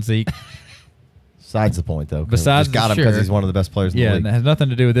 weighted on Zeke. Besides the point, though. Besides, just got him because he's one of the best players in the league. Yeah, it has nothing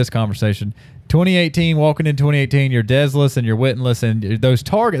to do with this conversation. 2018, walking in 2018, you're Desless and you're Wittenless, and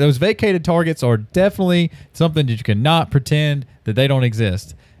those vacated targets are definitely something that you cannot pretend that they don't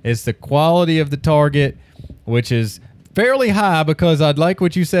exist. It's the quality of the target, which is fairly high, because I'd like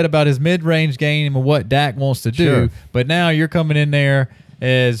what you said about his mid-range game and what Dak wants to do. Sure. But now you're coming in there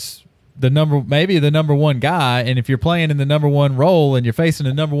as maybe the number one guy, and if you're playing in the number one role and you're facing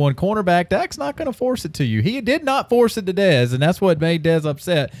the number one cornerback, Dak's not going to force it to you. He did not force it to Dez, and that's what made Dez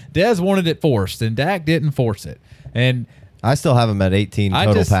upset. Dez wanted it forced, and Dak didn't force it. And I still have him at 18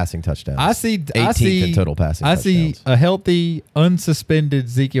 total passing touchdowns. I see 18th in total passing touchdowns. I see a healthy, unsuspended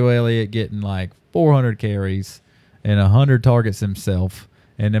Ezekiel Elliott getting like 400 carries and 100 targets himself,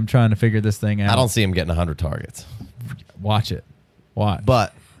 and them trying to figure this thing out. I don't see him getting 100 targets. Watch it. Watch.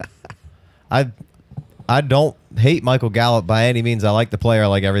 But I don't hate Michael Gallup by any means. I like the player. I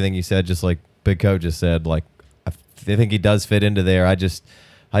like everything you said, just like Big Co just said. Like, I think he does fit into there. I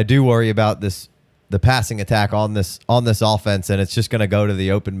do worry about the passing attack on this offense, and it's just going to go to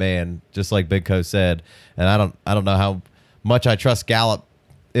the open man, just like Big Co said. And I don't know how much I trust Gallup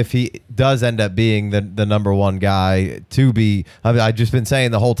if he does end up being the number one guy to be. I've just been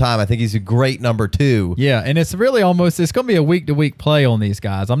saying the whole time, I think he's a great number two. Yeah, and it's really it's going to be a week-to-week play on these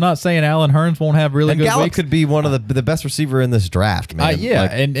guys. I'm not saying Allen Hurns won't have really good Gallup weeks. Could be one of the best receiver in this draft, man. Yeah,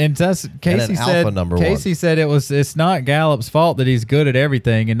 like, and that's Casey said. Casey said it's not Gallup's fault that he's good at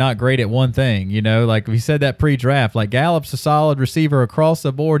everything and not great at one thing. You know, like we said that pre-draft. Like Gallup's a solid receiver across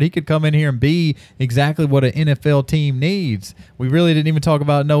the board. He could come in here and be exactly what an NFL team needs. We really didn't even talk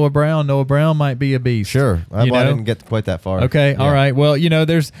about about Noah Brown. Noah Brown might be a beast. Sure. I didn't get quite that far. Okay. Yeah. All right. Well,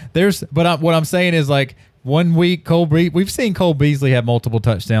 what I'm saying is like 1 week, we've seen Cole Beasley have multiple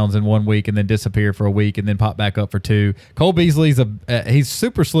touchdowns in 1 week and then disappear for a week and then pop back up for 2. Cole Beasley's he's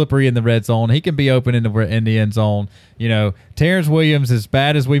super slippery in the red zone. He can be open in the end zone. Terrence Williams, as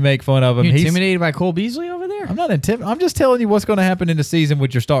bad as we make fun of him, you intimidated by Cole Beasley over there? I'm not intimidated. I'm just telling you what's going to happen in the season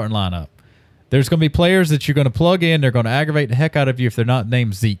with your starting lineup. There's going to be players that you're going to plug in. They're going to aggravate the heck out of you if they're not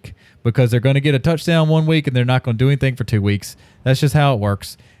named Zeke, because they're going to get a touchdown 1 week and they're not going to do anything for 2 weeks. That's just how it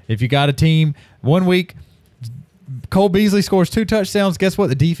works. If you got a team 1 week, Cole Beasley scores 2 touchdowns. Guess what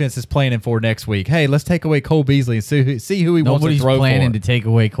the defense is planning for next week? Hey, let's take away Cole Beasley and see who he wants to throw for. Nobody's planning to take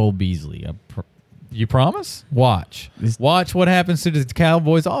away Cole Beasley. You promise? Watch what happens to the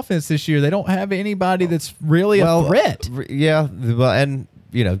Cowboys offense this year. They don't have anybody that's really a threat. Yeah, and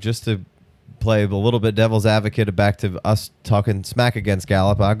just to play a little bit devil's advocate back to us talking smack against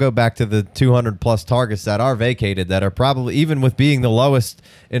Gallup, I'll go back to the 200-plus targets that are vacated that are probably, even with being the lowest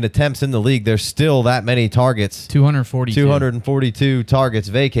in attempts in the league, there's still that many targets. 242 targets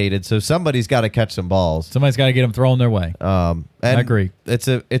vacated, so somebody's got to catch some balls. Somebody's got to get them thrown their way. I agree. It's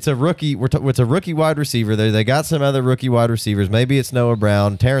a rookie. It's a rookie wide receiver. They got some other rookie wide receivers. Maybe it's Noah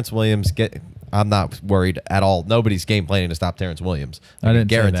Brown, Terrence Williams. I'm not worried at all. Nobody's game planning to stop Terrence Williams. I didn't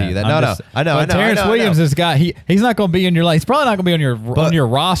guarantee you that. I know. Terrence Williams has got. He's not going to be in your. He's probably not going to be on your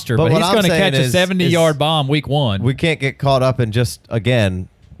roster, but he's going to catch a 70-yard bomb week 1. We can't get caught up in just a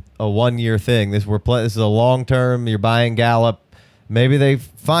 1 year thing. This is a long term. You're buying Gallup. Maybe they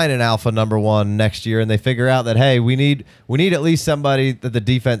find an alpha number 1 next year, and they figure out that, hey, we need at least somebody that the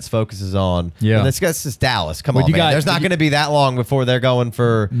defense focuses on. Yeah, and this is Dallas. Come on, man. There's not going to be that long before they're going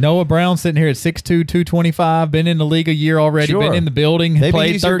for Noah Brown sitting here at 6'2", 225. Been in the league a year already. Sure. Been in the building. Maybe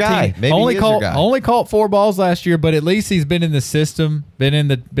played he's 13. Your guy. Maybe only caught 4 balls last year, but at least he's been in the system. Been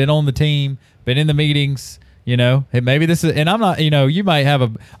on the team. Been in the meetings. Hey, maybe this is. And I'm not. You might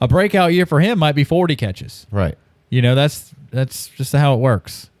have a breakout year for him. Might be 40 catches. Right. That's just how it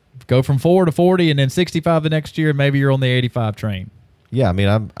works. Go from 4 to 40 and then 65 the next year, and maybe you're on the 85 train. Yeah, I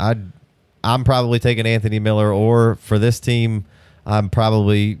mean, I'm probably taking Anthony Miller, or for this team, I'm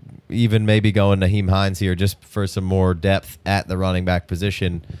probably even maybe going Naheem Hines here just for some more depth at the running back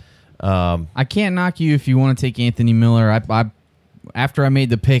position. I can't knock you if you want to take Anthony Miller. After I made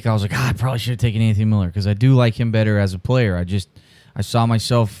the pick, I was like, I probably should have taken Anthony Miller because I do like him better as a player. I saw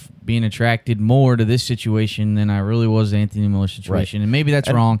myself being attracted more to this situation than I really was the Anthony Miller situation, right. And maybe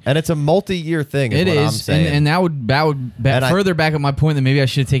that's wrong. And it's a multi-year thing. It is, what I'm saying. And that would further back up my point that maybe I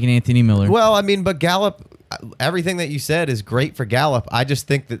should have taken Anthony Miller. Well, I mean, but Gallup, everything that you said is great for Gallup. I just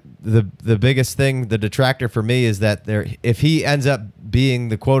think that the biggest thing, the detractor for me, is that if he ends up being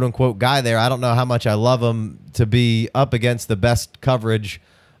the quote unquote guy there, I don't know how much I love him to be up against the best coverage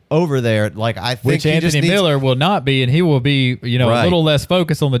over there. Like, I think which Anthony Miller will not be, and he will be, right. A little less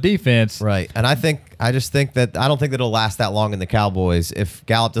focused on the defense. Right. And I don't think that it'll last that long in the Cowboys if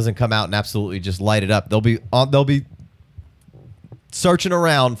Gallup doesn't come out and absolutely just light it up. They'll be searching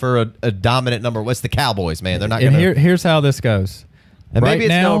around for a dominant number. What's the Cowboys, man? They're not going to. Here's how this goes. And maybe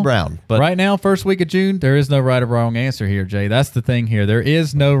it's Noah Brown. But right now, first week of June, there is no right or wrong answer here, Jay. That's the thing here. There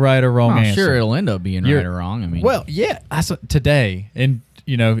is no right or wrong answer. Sure, it'll end up being right or wrong. I mean, well, yeah. Today, in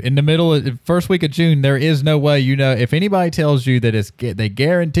the middle of the first week of June, there is no way. If anybody tells you that they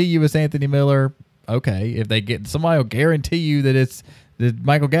guarantee you it's Anthony Miller, okay. If somebody will guarantee you that it's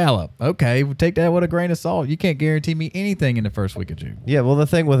Michael Gallup, okay, we'll take that with a grain of salt. You can't guarantee me anything in the first week of June. Yeah, well, the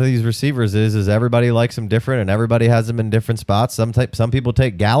thing with these receivers is everybody likes them different, and everybody has them in different spots. Some people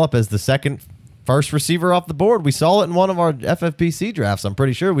take Gallup as the first receiver off the board. We saw it in one of our FFPC drafts. I'm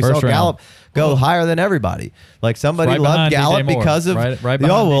pretty sure we saw Gallup go higher than everybody. Like, somebody loved Gallup because of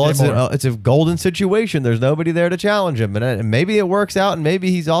it's a golden situation. There's nobody there to challenge him, and maybe it works out, and maybe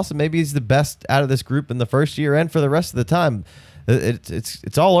he's the best out of this group in the first year and for the rest of the time.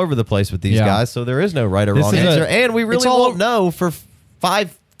 It's all over the place with these guys, so there is no right or wrong answer, and we really won't know for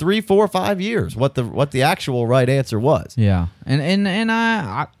 3, 4, 5 years what the actual right answer was. Yeah, and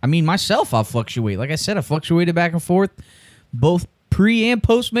I mean, myself, I'll fluctuate. Like I said, I fluctuated back and forth, both pre and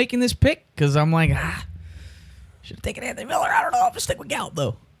post making this pick, because I'm like, should have taken Anthony Miller. I don't know. I'm gonna stick with Gallup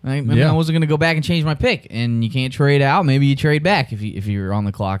though. I wasn't going to go back and change my pick, and you can't trade out. Maybe you trade back if you're on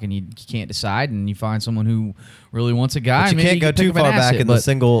the clock and you can't decide, and you find someone who really wants a guy. But you can't go too far back in the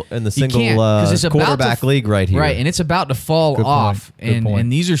single quarterback league right here. Right, and it's about to fall off.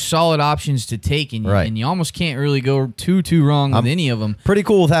 And these are solid options to take, and you almost can't really go too wrong with any of them. Pretty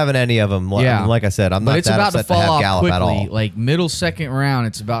cool with having any of them. Yeah. Like I said, I'm not that upset to have Gallup at all. Like middle second round,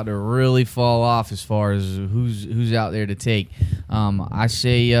 it's about to really fall off as far as who's out there to take. I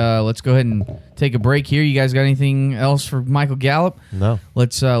say let's go ahead and take a break here. You guys got anything else for Michael Gallup? No.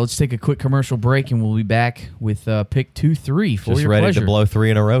 Let's take a quick commercial break, and we'll be back with pick 2-3 for Just your pleasure. Just ready to blow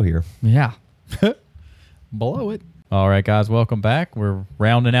 3 in a row here. Yeah. Blow it. All right, guys, welcome back. We're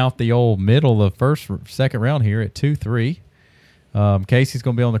rounding out the old middle of second round here at 2-3. Casey's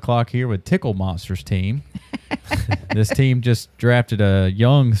going to be on the clock here with Tickle Monsters team. This team just drafted a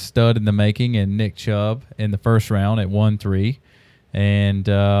young stud in the making and Nick Chubb in the first round at 1-3. And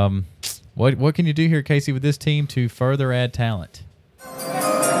what can you do here, Casey, with this team to further add talent?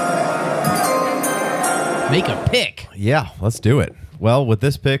 Make a pick. Yeah, let's do it. Well, with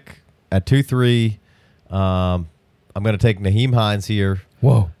this pick at 2-3, I'm going to take Nyheim Hines here.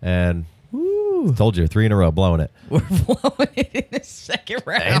 Whoa. And told you, 3 in a row, blowing it. We're blowing it in the second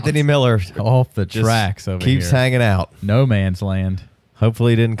round. Anthony Miller off the tracks over here. Keeps hanging out. No man's land.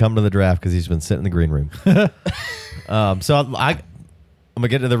 Hopefully he didn't come to the draft because he's been sitting in the green room. So I'm going to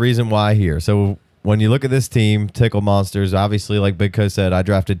get to the reason why here. So when you look at this team, Tickle Monsters, obviously, like Big Co said, I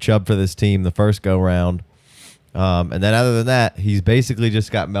drafted Chubb for this team the first go-round. And then other than that, he's basically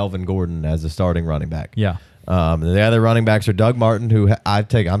just got Melvin Gordon as a starting running back. Yeah. The other running backs are Doug Martin, who I'm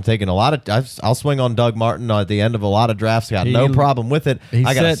taking a lot of. I'll swing on Doug Martin at the end of a lot of drafts. Got no problem with it.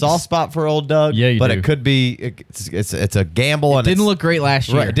 I got a soft spot for old Doug. Yeah, but it could be. It's a gamble. It didn't look great last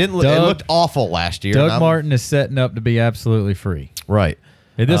year. Right, it looked awful last year. Doug Martin is setting up to be absolutely free. Right.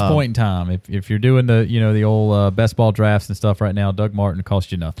 At this point in time, if you're doing the old best ball drafts and stuff right now, Doug Martin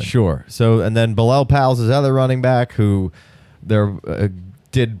costs you nothing. Sure. So and then Bilal Powell's his other running back who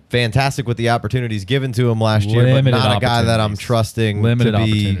did fantastic with the opportunities given to him last year, but not a guy that I'm trusting to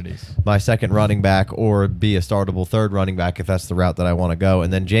be my second running back or be a startable third running back if that's the route that I want to go.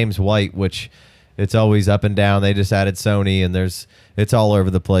 And then James White, which it's always up and down. They just added Sony, and it's all over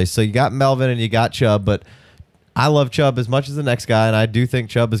the place. So you got Melvin and you got Chubb, but I love Chubb as much as the next guy, and I do think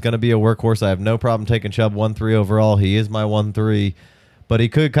Chubb is going to be a workhorse. I have no problem taking Chubb 1-3 overall. He is my 1-3, but he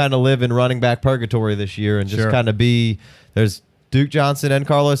could kind of live in running back purgatory this year and just kind of be – there's Duke Johnson and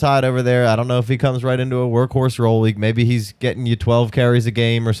Carlos Hyde over there. I don't know if he comes right into a workhorse role. Maybe he's getting you 12 carries a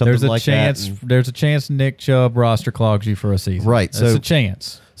game or something like that. There's a chance Nick Chubb roster clogs you for a season. Right. There's a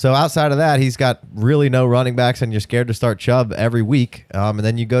chance. So outside of that, he's got really no running backs, and you're scared to start Chubb every week. And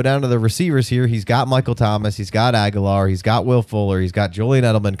then you go down to the receivers here. He's got Michael Thomas. He's got Aguilar. He's got Will Fuller. He's got Julian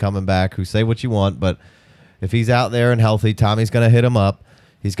Edelman coming back, who say what you want, but if he's out there and healthy, Tommy's going to hit him up.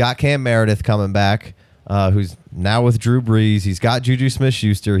 He's got Cam Meredith coming back, who's now with Drew Brees. He's got Juju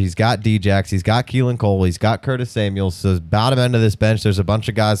Smith-Schuster. He's got D-Jax. He's got Keelan Cole. He's got Curtis Samuels. So bottom end of this bench, there's a bunch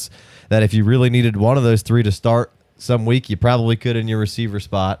of guys that if you really needed one of those three to start some week, you probably could in your receiver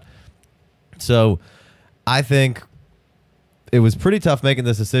spot. So I think it was pretty tough making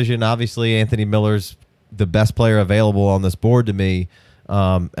this decision. Obviously, Anthony Miller's the best player available on this board to me,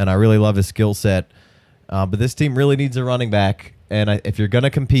 and I really love his skill set. But this team really needs a running back, and if you're going to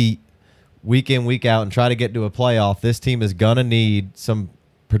compete week in, week out and try to get to a playoff, this team is going to need some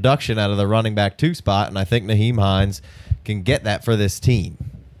production out of the running back 2 spot, and I think Nyheim Hines can get that for this team.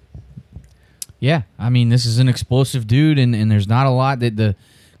 Yeah, I mean, this is an explosive dude, and there's not a lot that the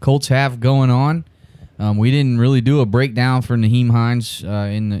Colts have going on. We didn't really do a breakdown for Nyheim Hines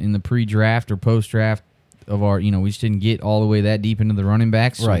in the pre-draft or post-draft of our. We just didn't get all the way that deep into the running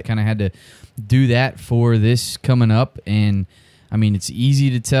backs. So we kind of had to do that for this coming up. And I mean, it's easy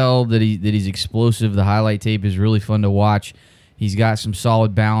to tell that he's explosive. The highlight tape is really fun to watch. He's got some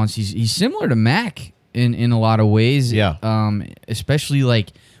solid balance. He's similar to Mac in a lot of ways. Yeah. Especially like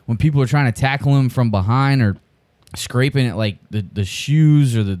when people are trying to tackle him from behind or scraping at like the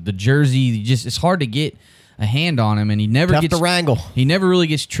shoes or the jersey. It's hard to get a hand on him, and he never gets to wrangle. He never really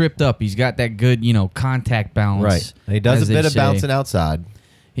gets tripped up. He's got that good, contact balance. Right. He does a bit of bouncing outside.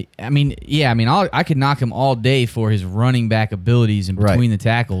 I could knock him all day for his running back abilities in between the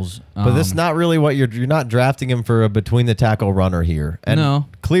tackles. But that's not really what you're not drafting him for a between the tackle runner here. And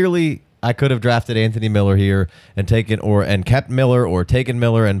clearly I could have drafted Anthony Miller here and kept Miller or taken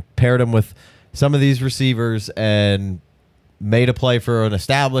Miller and paired him with some of these receivers and made a play for an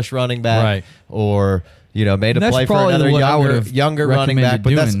established running back, or made a play for another younger running back.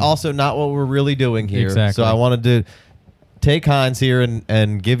 But that's also not what we're really doing here. Exactly. So I wanted to take Hines here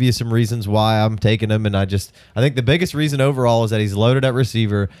and give you some reasons why I'm taking him. And I think the biggest reason overall is that he's loaded at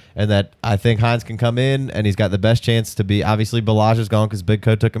receiver, and that I think Hines can come in and he's got the best chance to be. Obviously, Balaj is gone because Big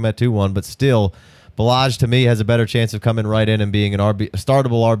Co took him at 2-1, but still, Balaj to me has a better chance of coming right in and being a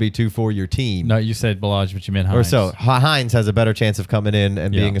startable RB2 for your team. No, you said Balaj, but you meant Hines. Or so Hines has a better chance of coming in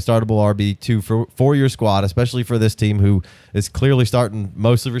and being a startable RB2 for your squad, especially for this team who is clearly starting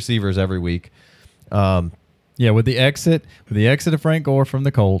mostly receivers every week. With the exit of Frank Gore from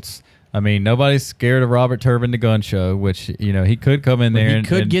the Colts, I mean, nobody's scared of Robert Turbin, the gun show, which, he could come in there. He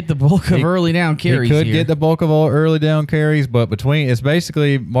could get the bulk of early down carries. He could get the bulk of all early down carries, but it's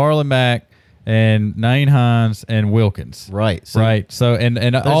basically Marlon Mack and Nyheim Hines and Wilkins. Right. So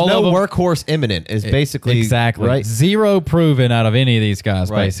and all no of them, workhorse imminent is basically exactly right. Zero proven out of any of these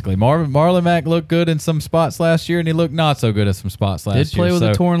guys. Right. Basically, Marlon Mack looked good in some spots last year, and he looked not so good in some spots last year. Did play with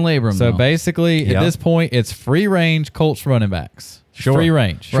a torn labrum. So basically, at this point, it's free range Colts running backs. Sure. Free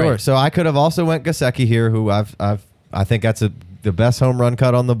range. Sure. Right. So I could have also went Gesicki here, who I think that's the best home run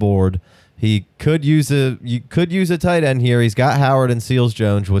cut on the board. You could use a tight end here. He's got Howard and Seals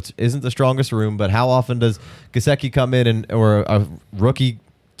Jones, which isn't the strongest room, but how often does Gesicki come in or a rookie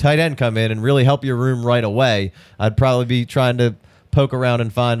tight end come in and really help your room right away? I'd probably be trying to poke around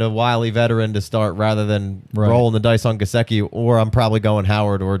and find a wily veteran to start rather than rolling the dice on Gesicki, or I'm probably going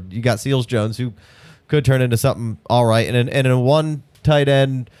Howard, or you got Seals Jones who could turn into something all right. And in a one tight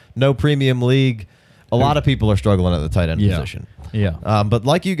end, no premium league, a lot of people are struggling at the tight end position. Yeah. But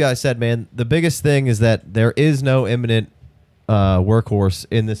like you guys said, man, the biggest thing is that there is no imminent workhorse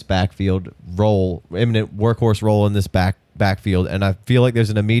in this backfield role, imminent workhorse role in this backfield, and I feel like there's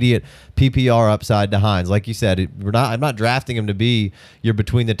an immediate PPR upside to Hines. Like you said, I'm not drafting him to be your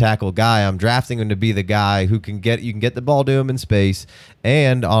between the tackle guy. I'm drafting him to be the guy who you can get the ball to him in space.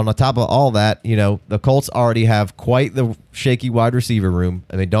 And on the top of all that, the Colts already have quite the shaky wide receiver room.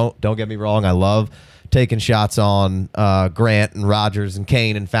 I mean, don't get me wrong, I love taking shots on Grant and Rodgers and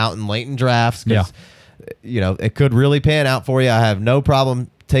Kane and Fountain late in drafts. It could really pan out for you. I have no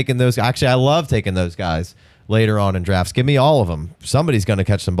problem taking those. Actually, I love taking those guys later on in drafts. Give me all of them. Somebody's going to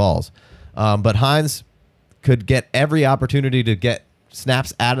catch some balls. But Hines could get every opportunity to get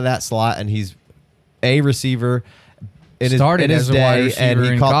snaps out of that slot, and he's a receiver in his day, and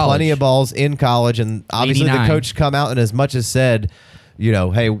he caught plenty of balls in college. And obviously, 89. the coach come out and as much as said,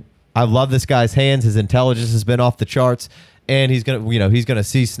 hey, I love this guy's hands. His intelligence has been off the charts, and he's gonna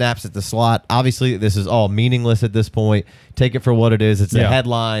see snaps at the slot. Obviously, this is all meaningless at this point. Take it for what it is. It's a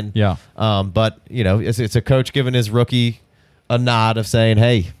headline. Yeah. But it's a coach giving his rookie a nod of saying,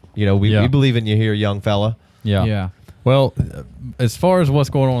 "Hey, we believe in you here, young fella." Yeah. Yeah. Well, as far as what's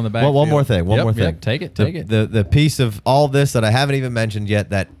going on in the backfield, one more thing. Take it. The piece of all this that I haven't even mentioned yet,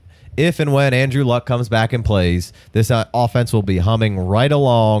 that if and when Andrew Luck comes back and plays, this offense will be humming right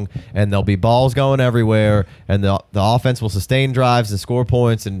along, and there'll be balls going everywhere, and the offense will sustain drives and score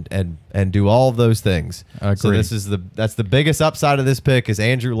points and do all of those things. So that's the biggest upside of this pick is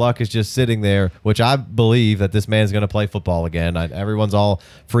Andrew Luck is just sitting there, which I believe that this man's going to play football again. Everyone's all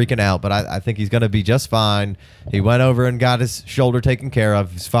freaking out, but I think he's going to be just fine. He went over and got his shoulder taken care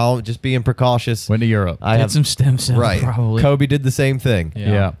of. He's just being precautious. Went to Europe. Get some stem cells. Right. Probably. Kobe did the same thing.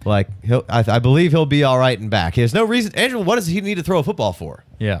 Yeah. Like I believe he'll be all right and back. There's no reason. Andrew, what does he need to throw a football for?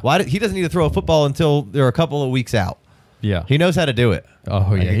 Yeah. He doesn't need to throw a football until they're a couple of weeks out. Yeah. He knows how to do it.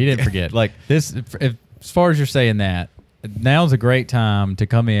 Oh yeah, he didn't forget. Like this, as far as you're saying that, now's a great time to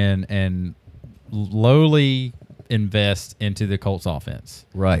come in and lowly invest into the Colts offense.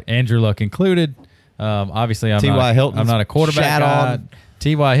 Right. Andrew Luck included. Obviously, I'm not a quarterback guy.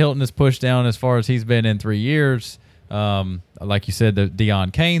 T.Y. Hilton is pushed down as far as he's been in 3 years. Like you said, the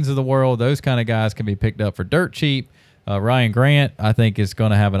Deion Canes of the world, those kind of guys can be picked up for dirt cheap. Ryan Grant, I think, is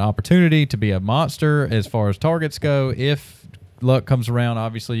going to have an opportunity to be a monster as far as targets go. If Luck comes around,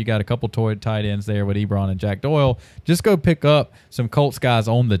 obviously you got a couple toy tight ends there with Ebron and Jack Doyle. Just go pick up some Colts guys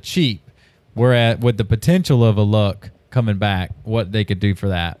on the cheap. Whereas with the potential of a Luck coming back, what they could do for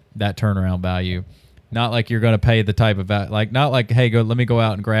that turnaround value. Not like you're going to pay the type of not like, hey, let me go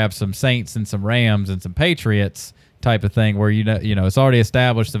out and grab some Saints and some Rams and some Patriots type of thing where it's already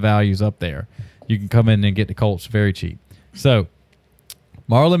established the values up there. You can come in and get the Colts very cheap. So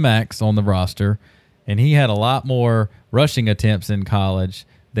Marlon Mack's on the roster, and he had a lot more rushing attempts in college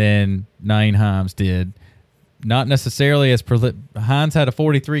than Nyheim Hines did. Not necessarily as Hines had a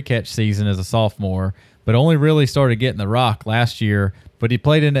 43 catch season as a sophomore, but only really started getting the rock last year. But he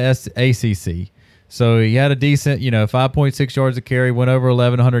played in the ACC. So he had a decent, 5.6 yards a carry, went over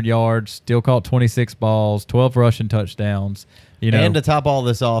 1,100 yards, still caught 26 balls, 12 rushing touchdowns. And to top all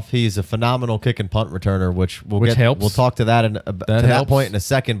this off, he's a phenomenal kick and punt returner, which helps. We'll talk to that point in a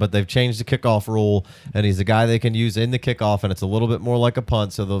second, but they've changed the kickoff rule, and he's a guy they can use in the kickoff, and it's a little bit more like a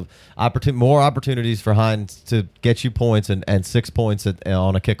punt, so the more opportunities for Hines to get you points and 6 points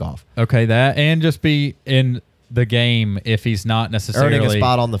on a kickoff. Okay, that and just be in the game if he's not necessarily earning a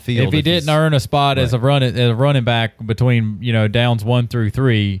spot on the field. If he didn't earn a spot as a running back between downs 1 through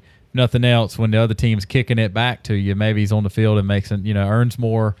 3. Nothing else. When the other team's kicking it back to you, maybe he's on the field and earns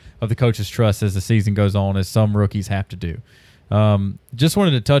more of the coach's trust as the season goes on, as some rookies have to do. Just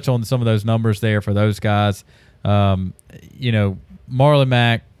wanted to touch on some of those numbers there for those guys. Marlon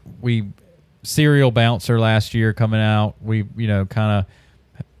Mack, serial bouncer last year coming out. We kind of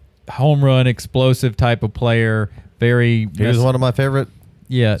home run explosive type of player. He was one of my favorite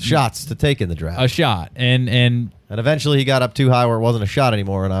shots to take in the draft. A shot and eventually he got up too high where it wasn't a shot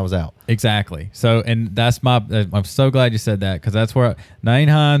anymore, and I was out. Exactly. So, and that's I'm so glad you said that, because that's where Nyheim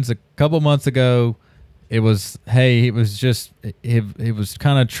Hines a couple months ago, it was just he was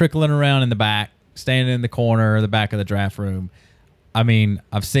kind of trickling around in the back, standing in the corner, the back of the draft room. I mean,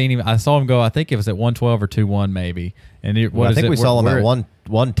 I've seen him. I saw him go. I think it was at 112 or 21 maybe. And I think we saw him at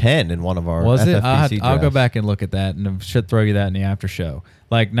 110 in one of our FFPC drafts. I'll go back and look at that, and I should throw you that in the after show.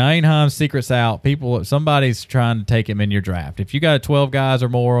 Like, Nyheim Hines' secret's out. Somebody's trying to take him in your draft. If you got 12 guys or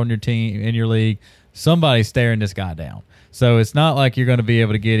more on your team in your league, somebody's staring this guy down. So it's not like you're going to be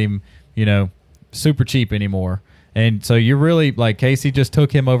able to get him, super cheap anymore. And so you're really, like, Casey just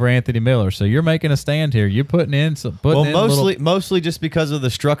took him over Anthony Miller. So you're making a stand here. You're putting in mostly just because of the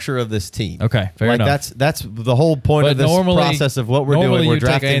structure of this team. Okay, fair enough. That's the whole point of this process of what we're doing. We're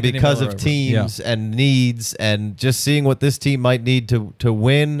drafting because of teams and needs, and just seeing what this team might need to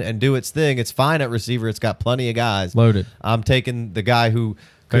win and do its thing. It's fine at receiver. It's got plenty of guys loaded. I'm taking the guy who.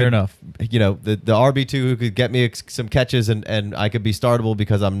 Fair enough. The RB2 who could get me some catches and I could be startable,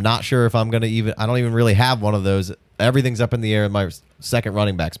 because I'm not sure if I'm going to I don't even really have one of those. Everything's up in the air in my second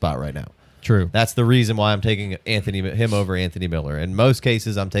running back spot right now. True. That's the reason why I'm taking him over Anthony Miller. In most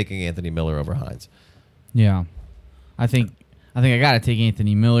cases, I'm taking Anthony Miller over Hines. Yeah. I think I got to take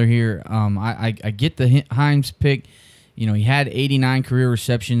Anthony Miller here. I get the Hines pick. He had 89 career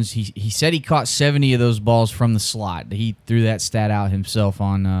receptions. He said he caught 70 of those balls from the slot. He threw that stat out himself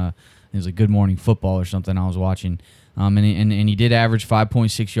on it was a Good Morning Football or something I was watching. And he did average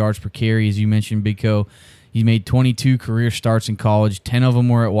 5.6 yards per carry, as you mentioned, Big Co. He made 22 career starts in college. 10 of them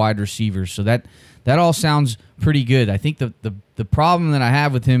were at wide receivers. So that all sounds pretty good. I think the problem that I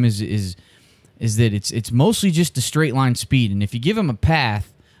have with him is that it's mostly just the straight line speed. And if you give him a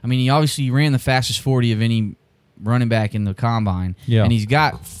path, I mean, he obviously ran the fastest 40 of any running back in the combine, and he's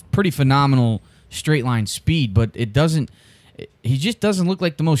got pretty phenomenal straight line speed, but he just doesn't look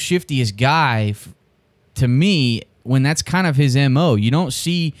like the most shiftiest guy to me, when that's kind of his MO. You don't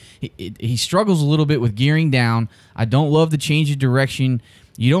see he struggles a little bit with gearing down. I don't love the change of direction.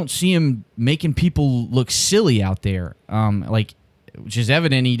 You don't see him making people look silly out there, which is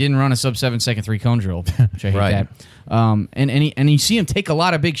evident. He didn't run a sub 7 second 3 cone drill, which I hate that. And you see him take a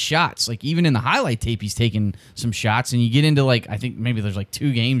lot of big shots. Like, even in the highlight tape, he's taking some shots. And you get into, I think maybe there's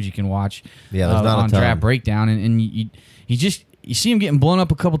 2 games you can watch on Draft Breakdown, and you see him getting blown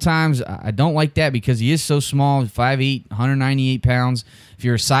up a couple times. I don't like that, because he is so small, 5'8", 198 pounds. If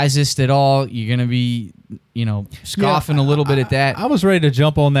you're a sizist at all, you're going to be scoffing a little bit at that. I was ready to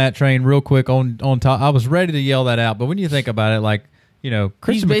jump on that train real quick on top. I was ready to yell that out, but when you think about it,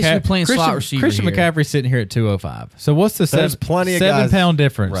 He's basically playing slot receiver. Christian McCaffrey's sitting here at 205. So what's the 7-pound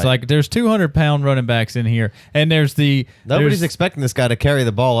difference? Right. There's 200-pound running backs in here, and nobody's expecting this guy to carry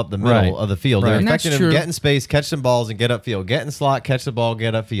the ball up the middle of the field. Right. They're expecting him to get in space, catch some balls, and get upfield. Get in slot, catch the ball,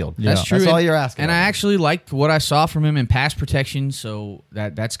 get upfield. Yeah. That's true. That's all you're asking. And I actually liked what I saw from him in pass protection, so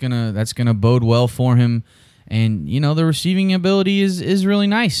that's gonna bode well for him. And the receiving ability is really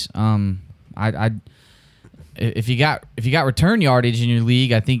nice. If you got return yardage in your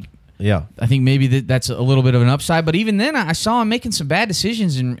league, I think maybe that's a little bit of an upside. But even then, I saw him making some bad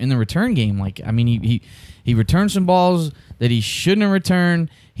decisions in the return game. He returned some balls that he shouldn't have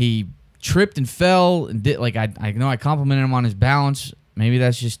returned. He tripped and fell and did. I know I complimented him on his balance. Maybe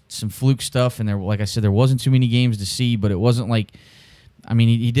that's just some fluke stuff. And like I said, there wasn't too many games to see, but it wasn't like.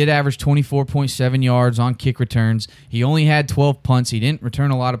 He did average 24.7 yards on kick returns. He only had 12 punts. He didn't return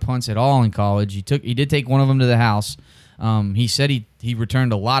a lot of punts at all in college. He did take one of them to the house. He said he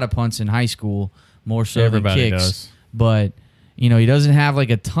returned a lot of punts in high school, more so than kicks. Does. But he doesn't have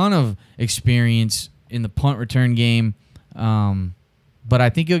a ton of experience in the punt return game. But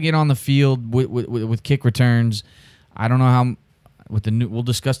I think he'll get on the field with kick returns. I don't know how we'll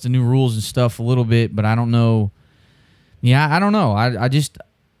discuss the new rules and stuff a little bit, but I don't know. Yeah, I don't know.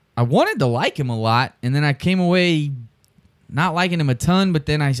 I wanted to like him a lot, and then I came away not liking him a ton, but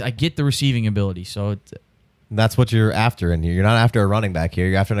then I get the receiving ability. So that's what you're after in here. You're not after a running back here.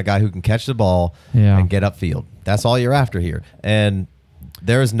 You're after a guy who can catch the ball and get upfield. That's all you're after here. And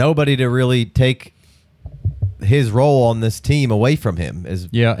there is nobody to really take his role on this team away from him. Is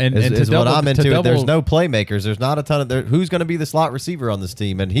what I'm into. There's no playmakers. There's not a ton of who's going to be the slot receiver on this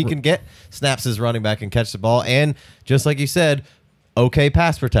team, and he can get snaps as running back and catch the ball, and just like you said, okay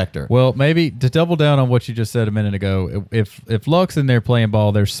pass protector. Well, maybe to double down on what you just said a minute ago, if Luck's in there playing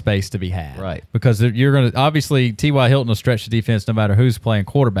ball, there's space to be had. Right. Because you're going to, obviously, T.Y. Hilton will stretch the defense no matter who's playing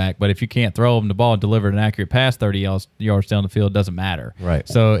quarterback, but if you can't throw him the ball and deliver an accurate pass 30 yards down the field, it doesn't matter. Right.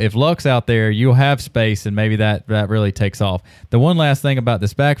 So if Luck's out there, you'll have space, and maybe that really takes off. The one last thing about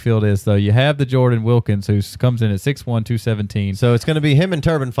this backfield is, though, you have the Jordan Wilkins, who comes in at 6'1", 217. So it's going to be him and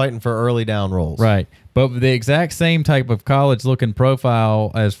Turbin fighting for early down rolls. Right. But the exact same type of college-looking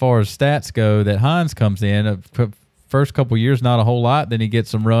profile as far as stats go that Hines comes in. First couple years, not a whole lot. Then he gets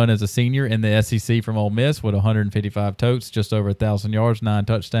some run as a senior in the SEC from Ole Miss with 155 totes, just over 1,000 yards, 9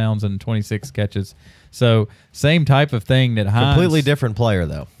 touchdowns, and 26 catches. So same type of thing that Hines. Completely different player,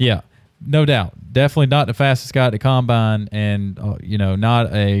 though. Yeah, no doubt. Definitely not the fastest guy at the combine, and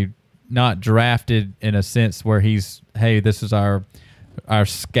not drafted in a sense where he's, hey, this is our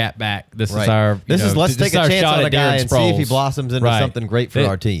scat back. This is our. Let's take a chance on a guy and see if he blossoms into something great for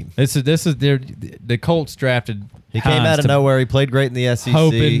our team. This is the Colts drafted. He came out of nowhere. He played great in the SEC.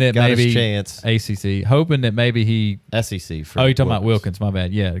 Hoping that got maybe his chance. ACC. Hoping that maybe he SEC. Oh, you're talking about Wilkins. My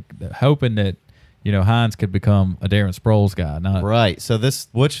bad. Yeah, hoping that Hines could become a Darren Sproles guy. Not right. So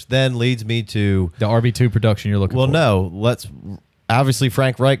which then leads me to the RB2 production you're looking for. Well, no. Obviously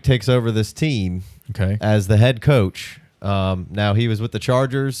Frank Reich takes over this team. Okay. As the head coach. Now he was with the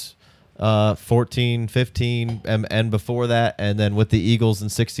Chargers 14, 15, and before that, and then with the Eagles in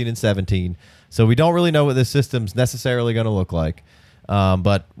 16 and 17. So we don't really know what this system's necessarily going to look like.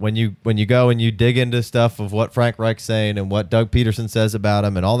 But when you go and you dig into stuff of what Frank Reich's saying and what Doug Peterson says about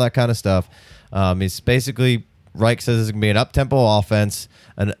him and all that kind of stuff, it's basically Reich says it's going to be an up-tempo offense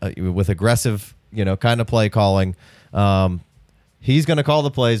and with aggressive, kind of play calling. He's going to call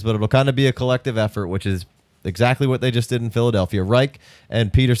the plays, but it'll kind of be a collective effort, which is exactly what they just did in Philadelphia. Reich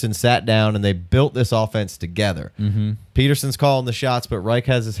and Peterson sat down and they built this offense together. Mm-hmm. Peterson's calling the shots, but Reich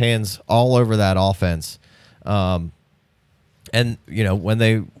has his hands all over that offense. And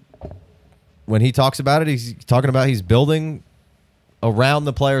when he talks about it, he's talking about he's building around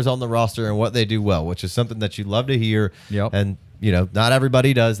the players on the roster and what they do well, which is something that you love to hear. Yep. And not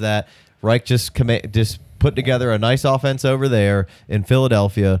everybody does that. Reich just put together a nice offense over there in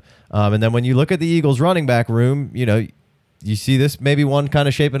Philadelphia. And then when you look at the Eagles running back room, you see this maybe one kind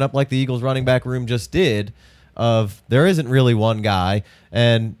of shaping up like the Eagles running back room just did, of there isn't really one guy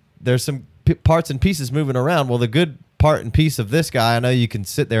and there's some parts and pieces moving around. Well, the good part and piece of this guy, I know you can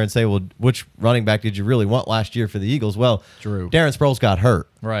sit there and say, well, which running back did you really want last year for the Eagles? Well, Drew. Darren Sproles got hurt.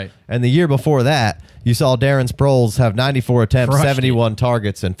 Right. And the year before that, you saw Darren Sproles have 94 attempts, 71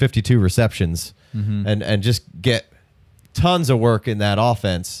 targets, and 52 receptions, and just get tons of work in that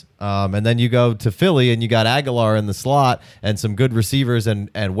offense. And then you go to Philly and you got Aguilar in the slot and some good receivers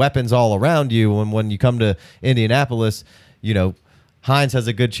and weapons all around you. And when you come to Indianapolis, Hines has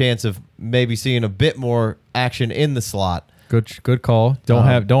a good chance of maybe seeing a bit more action in the slot. Good call. Don't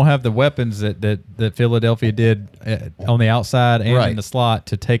have the weapons that Philadelphia did on the outside and in the slot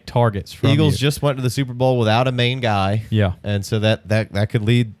to take targets from Eagles you. just went to the Super Bowl without a main guy. Yeah. And so that could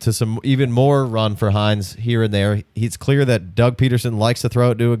lead to some even more run for Hines here and there. It's clear that Doug Peterson likes to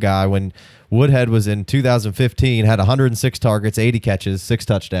throw it to a guy. When Woodhead was in 2015, had 106 targets, 80 catches, 6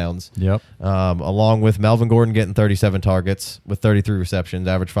 touchdowns. Yep. Along with Melvin Gordon getting 37 targets with 33 receptions,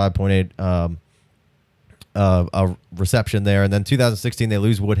 average 5.8 a reception there. And then 2016 they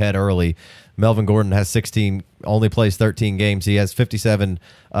lose Woodhead early. Melvin Gordon has 16, only plays 13 games. He has 57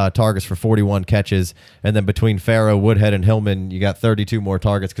 targets for 41 catches. And then between Farrow, Woodhead, and Hillman, you got 32 more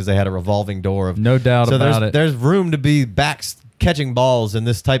targets because they had a revolving door of no doubt about it. There's room to be backs catching balls in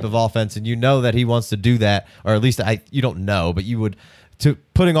this type of offense, and you know that he wants to do that, or at least you don't know, but you would, to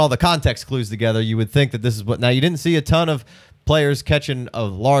putting all the context clues together, you would think that this is what. Now, you didn't see a ton of players catching a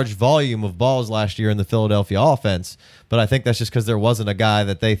large volume of balls last year in the Philadelphia offense, but I think that's just because there wasn't a guy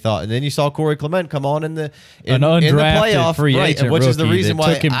that they thought. And then you saw Corey Clement come on in the playoff, free agent which is the reason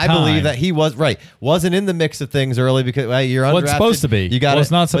why I believe that he wasn't in the mix of things early because you're undrafted. What's supposed to be? You got it's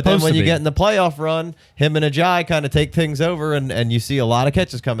not supposed to be. But then when you get in the playoff run, him and Ajayi kind of take things over, and you see a lot of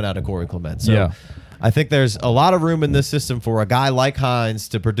catches coming out of Corey Clement. So, yeah. I think there's a lot of room in this system for a guy like Hines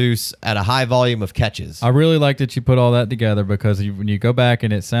to produce at a high volume of catches. I really like that you put all that together because when you go back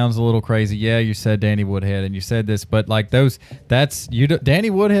and it sounds a little crazy. Yeah, you said Danny Woodhead and you said this, but like Danny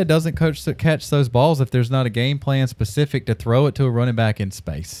Woodhead doesn't catch those balls if there's not a game plan specific to throw it to a running back in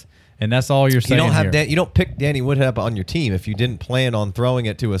space. And that's all you're saying. You don't pick Danny Woodhead up on your team if you didn't plan on throwing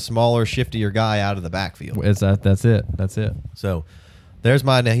it to a smaller, shiftier guy out of the backfield. That's it. So there's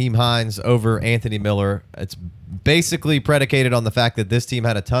my Nyheim Hines over Anthony Miller. It's basically predicated on the fact that this team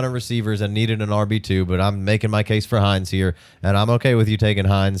had a ton of receivers and needed an RB2, but I'm making my case for Hines here, and I'm okay with you taking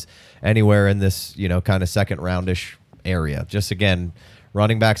Hines anywhere in this, kind of second roundish area. Just again,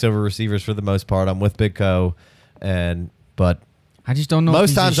 running backs over receivers for the most part. I'm with Big Co, but I just don't know.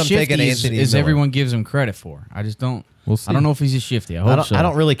 Most times I'm taking Anthony as Miller. Everyone gives him credit for. I just don't. We'll see. I don't know if he's as shifty. I hope so. I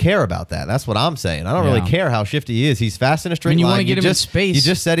don't really care about that. That's what I'm saying. I don't really care how shifty he is. He's fast in a straight line. You want to get him in space. You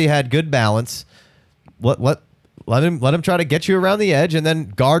just said he had good balance. Let him try to get you around the edge and then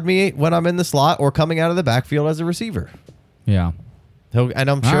guard me when I'm in the slot or coming out of the backfield as a receiver. Yeah. And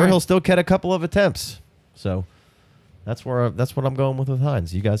I'm sure he'll still get a couple of attempts. So that's what I'm going with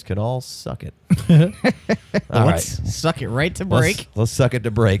Hines. You guys can all suck it. All right. Suck it right to break. Let's suck it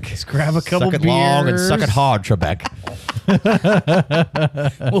to break. Let's grab a couple Suck it beers. long and suck it hard, Trebek.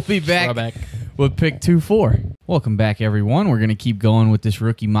 We'll be back with pick 2-4. Welcome back, everyone. We're going to keep going with this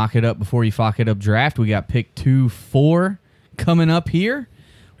rookie mock it up before you fuck it up draft. We got pick 2-4 coming up here.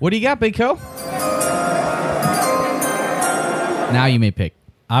 What do you got, Big Co? Now you may pick.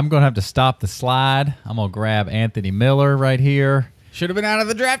 I'm going to have to stop the slide. I'm going to grab Anthony Miller right here. Should have been out of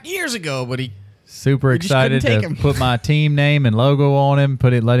the draft years ago, but he super excited to put my team name and logo on him.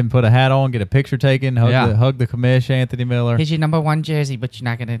 Let him put a hat on, get a picture taken, hug the commish, Anthony Miller. Here's your number 1 jersey, but you're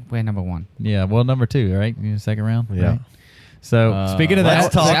not going to wear number 1. Yeah, well, number 2, right? In the second round. Yeah. Right? So speaking of that,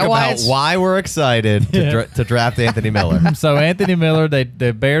 let's talk about why we're excited to draft Anthony Miller. So Anthony Miller,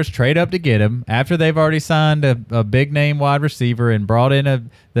 the Bears trade up to get him after they've already signed a big name wide receiver and brought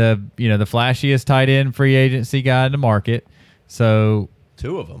in the flashiest tight end free agency guy in the market. So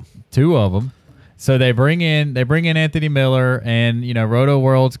two of them. So they bring in Anthony Miller, and Roto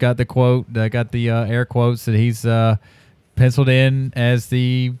World's got the quote, got the air quotes that he's penciled in as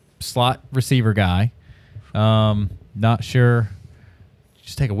the slot receiver guy. Not sure.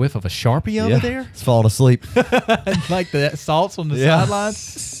 Just take a whiff of a Sharpie over there. It's falling asleep. Like the salts on the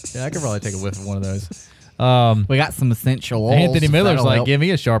sidelines. Yeah, I could probably take a whiff of one of those. We got some essential oils. Anthony Miller's like, give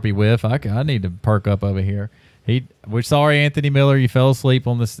me a Sharpie whiff. I need to perk up over here. We're sorry, Anthony Miller, you fell asleep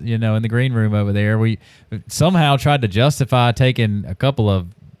on this, in the green room over there. We somehow tried to justify taking a couple of,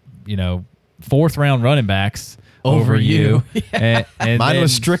 4th round running backs over you. and mine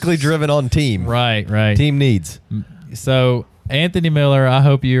was strictly driven on team. Right. Team needs. So Anthony Miller, I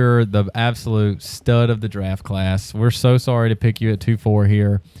hope you're the absolute stud of the draft class. We're so sorry to pick you at 2-4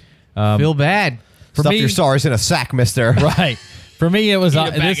 here. Feel bad. Stuff your sorries in a sack, mister. Right. For me, it was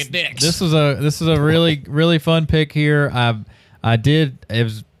this was a really really fun pick here. I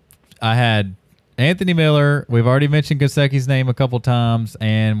had Anthony Miller. We've already mentioned Gesicki's name a couple times,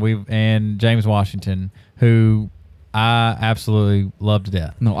 and James Washington, who I absolutely love to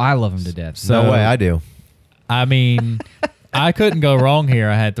death. No, I love him to death. So, no way, I do. I mean, I couldn't go wrong here.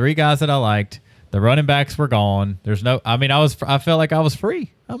 I had 3 guys that I liked. The running backs were gone. I felt like I was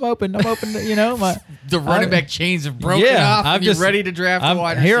free. I'm open. The running back chains have broken off. I'm just ready to draft a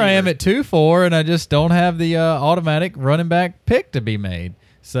wide receiver. Here I am at 2-4, and I just don't have the automatic running back pick to be made.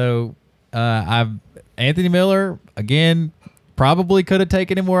 So Anthony Miller again. Probably could have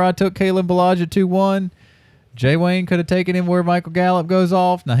taken him where I took Kalen Ballage at 2-1. Jay Wayne could have taken him where Michael Gallup goes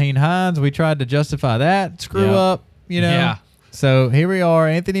off. Nyheim Hines, we tried to justify that screw up. Yeah. So here we are,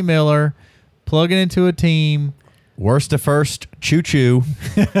 Anthony Miller, plugging into a team. Worst to first, choo-choo.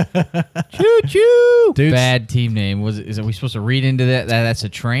 Choo-choo. Bad team name. Are we supposed to read into that? That's a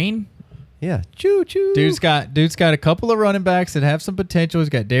train? Yeah, choo-choo. Dude's got a couple of running backs that have some potential. He's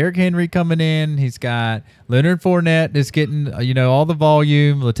got Derrick Henry coming in. He's got Leonard Fournette that's getting all the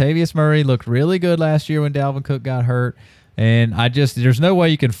volume. Latavius Murray looked really good last year when Dalvin Cook got hurt. And there's no way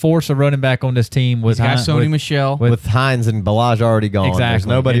you can force a running back on this team with Sony Michel. With Hines and Ballage already gone. Exactly. There's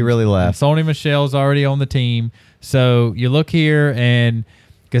nobody really left. Sony Michel's already on the team. So you look here, and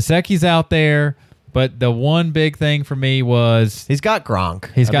Gesicki's out there. But the one big thing for me was he's got Gronk.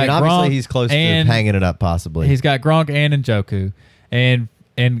 Gronk. Obviously, he's close to hanging it up. Possibly, he's got Gronk and Njoku, and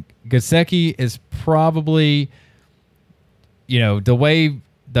Gesicki is probably, the way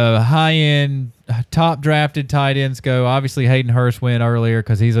the high end, top drafted tight ends go. Obviously, Hayden Hurst went earlier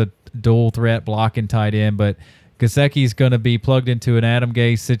because he's a dual threat blocking tight end, but Gesicki's going to be plugged into an Adam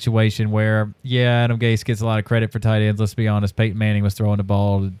Gase situation where, Adam Gase gets a lot of credit for tight ends. Let's be honest. Peyton Manning was throwing the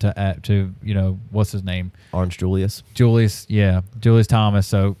ball to what's his name? Orange Julius. Julius Thomas.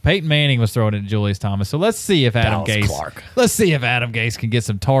 So Peyton Manning was throwing it to Julius Thomas. So let's see if Adam Gase can get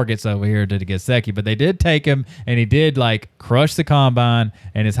some targets over here to Gesicki. But they did take him, and he did crush the combine,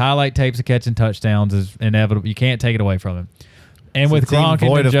 and his highlight tapes of catching touchdowns is inevitable. You can't take it away from him. And with Gronk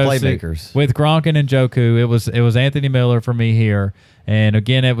and Njoku, it was Anthony Miller for me here. And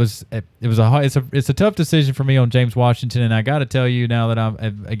again, it's a tough decision for me on James Washington. And I got to tell you, now that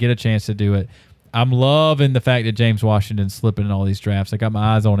I get a chance to do it, I'm loving the fact that James Washington's slipping in all these drafts. I got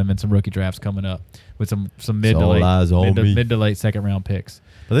my eyes on him in some rookie drafts coming up with some mid to late second round picks.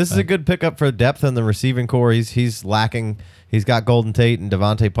 But this is a good pickup for depth in the receiving core. He's lacking. He's got Golden Tate and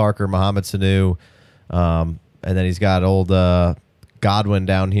Devontae Parker, Mohamed Sanu. And then he's got old Godwin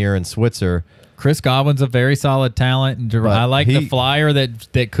down here in Switzer. Chris Godwin's a very solid talent, and I like the flyer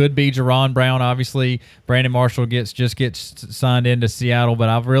that could be Jerron Brown. Obviously, Brandon Marshall gets signed into Seattle, but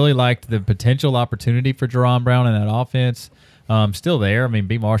I've really liked the potential opportunity for Jerron Brown in that offense. Still there. I mean,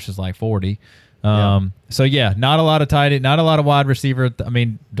 B. Marsh is 40. So not a lot of tight end, not a lot of wide receiver. I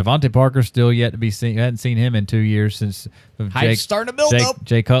mean, Devontae Parker's still yet to be seen. I hadn't seen him in 2 years since starting to build up.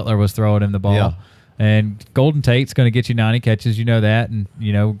 Jay Cutler was throwing him the ball. Yeah. And Golden Tate's going to get you 90 catches, you know that. And,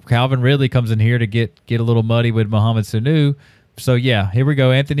 Calvin Ridley comes in here to get a little muddy with Mohamed Sanu. So, here we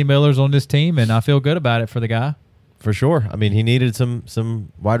go. Anthony Miller's on this team, and I feel good about it for the guy. For sure. I mean, he needed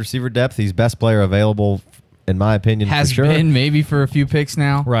some wide receiver depth. He's best player available, in my opinion, has for sure. been maybe for a few picks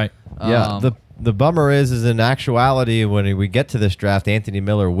now. Right. Yeah. The bummer is in actuality, when we get to this draft, Anthony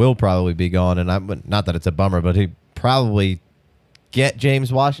Miller will probably be gone. And not that it's a bummer, but he'd probably get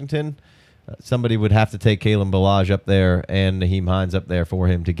James Washington. Somebody would have to take Kalen Ballage up there and Naheem Hines up there for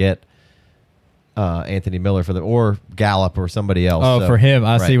him to get Anthony Miller or Gallup or somebody else. Oh, so, for him,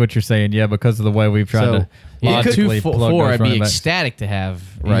 I see what you're saying. Yeah, because of the way we've tried to logically plug those I'd be backs. ecstatic to have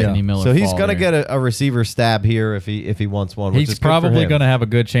Anthony Miller. So he's going to get a receiver stab here if he wants one. He's probably going to have a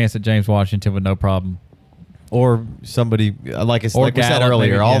good chance at James Washington with no problem. Or somebody like we said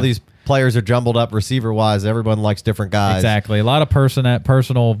earlier. Maybe, all these players are jumbled up receiver wise. Everyone likes different guys. Exactly. A lot of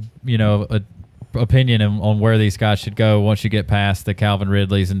personal, opinion on where these guys should go once you get past the Calvin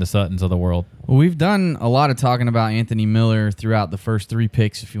Ridleys and the Suttons of the world. Well, we've done a lot of talking about Anthony Miller throughout the first 3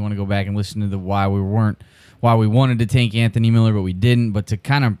 picks. If you want to go back and listen to the why we wanted to take Anthony Miller, but we didn't. But to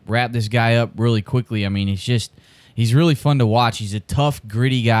kind of wrap this guy up really quickly, I mean, he's really fun to watch. He's a tough,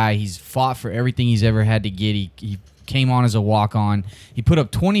 gritty guy. He's fought for everything he's ever had to get. He came on as a walk-on. He put up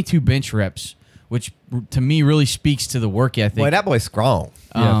 22 bench reps, which to me really speaks to the work ethic. Boy, that boy's strong.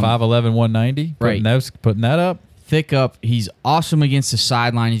 5'11", 190. Right. Putting that up. Thick up. He's awesome against the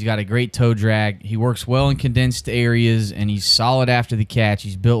sideline. He's got a great toe drag. He works well in condensed areas, and he's solid after the catch.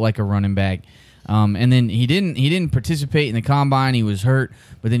 He's built like a running back. And then he didn't participate in the combine. He was hurt,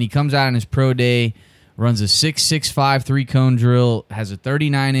 but then he comes out on his pro day, runs a 6.65 3-cone drill, has a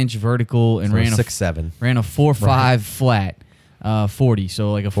 39-inch vertical, and ran a 4.5 flat. 40,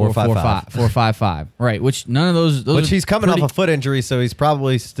 so like a 4.55. Right, which none of those which he's coming off a foot injury, so he's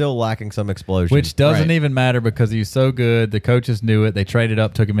probably still lacking some explosion. Which doesn't even matter because he's so good. The coaches knew it. They traded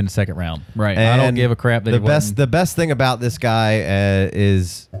up, took him in the second round. Right. And I don't give a crap that the best thing about this guy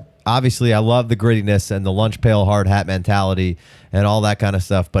is obviously I love the grittiness and the lunch pail hard hat mentality and all that kind of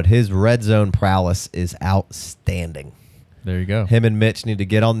stuff, but his red zone prowess is outstanding. There you go. Him and Mitch need to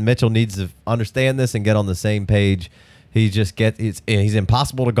get on. Mitchell needs to understand this and get on the same page. He's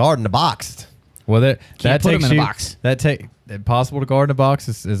impossible to guard in the box. Well, that put him in the box. Impossible to guard in the box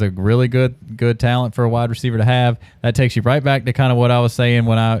is a really good talent for a wide receiver to have. That takes you right back to kind of what I was saying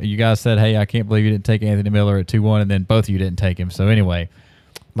when you guys said, "Hey, I can't believe you didn't take Anthony Miller at 2-1," and then both of you didn't take him. So anyway,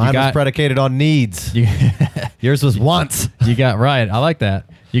 mine was predicated on needs. Yours was wants. You got right. I like that.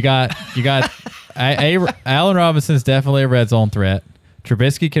 You got Allen Robinson's definitely a red zone threat.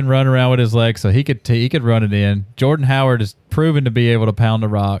 Trubisky can run around with his legs, so he could run it in. Jordan Howard is proven to be able to pound the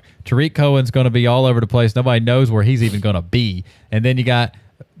rock. Tariq Cohen's going to be all over the place. Nobody knows where he's even going to be. And then you got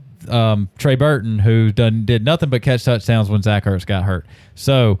Trey Burton, who did nothing but catch touchdowns when Zach Ertz got hurt.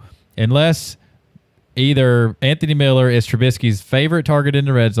 So unless either Anthony Miller is Trubisky's favorite target in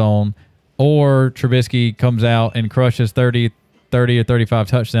the red zone, or Trubisky comes out and crushes 30 or 35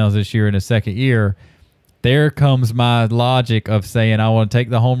 touchdowns this year in his second year, there comes my logic of saying I want to take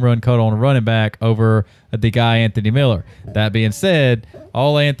the home run cut on a running back over the guy Anthony Miller. That being said,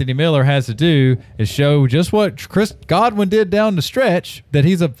 all Anthony Miller has to do is show just what Chris Godwin did down the stretch, that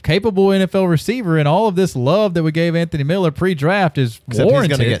he's a capable NFL receiver, and all of this love that we gave Anthony Miller pre-draft is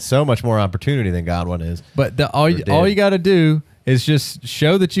warranted. He's going to get so much more opportunity than Godwin is. But all you got to do is just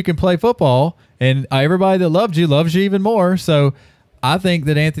show that you can play football, and everybody that loves you even more. So I think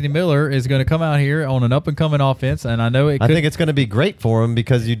that Anthony Miller is going to come out here on an up-and-coming offense, and I think it's going to be great for him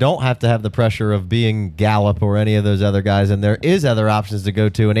because you don't have to have the pressure of being Gallup or any of those other guys, and there is other options to go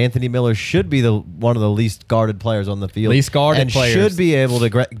to, and Anthony Miller should be one of the least guarded players on the field. Least guarded players. And should be able to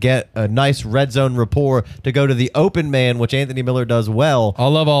get a nice red zone rapport to go to the open man, which Anthony Miller does well. I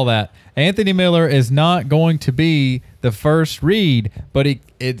love all that. Anthony Miller is not going to be the first read, but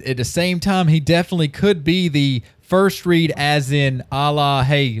at the same time, he definitely could be the first read, as in a la,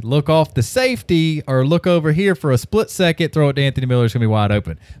 hey, look off the safety or look over here for a split second, throw it to Anthony Miller, it's going to be wide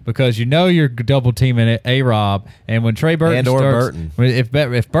open. Because you know you're double teaming A-Rob, and when Trey Burton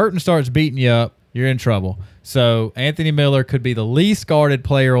if Burton starts beating you up, you're in trouble. So Anthony Miller could be the least guarded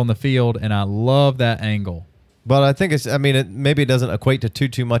player on the field, and I love that angle. But I think maybe it doesn't equate to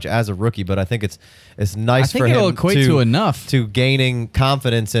too much as a rookie, but I think it's nice for him it'll equate to enough to gaining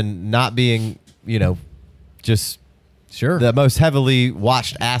confidence and not being, just the most heavily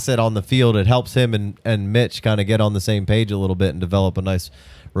watched asset on the field. It helps him and Mitch kind of get on the same page a little bit and develop a nice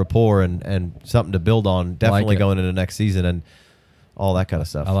rapport and something to build on, definitely going into next season and all that kind of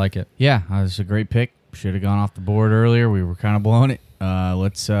stuff. I like it. Yeah, that's a great pick. Should have gone off the board earlier. We were kind of blowing it.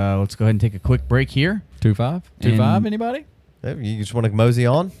 Let's go ahead and take a quick break here. 2-5? 2-5, anybody? You just want to mosey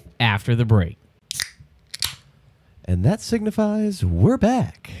on? After the break. And that signifies we're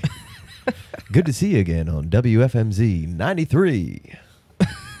back. Good to see you again on WFMZ 93.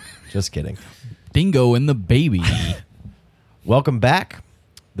 Just kidding. Dingo and the baby. Welcome back.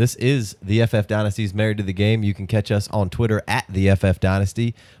 This is the FF Dynasty's Married to the Game. You can catch us on Twitter at the FF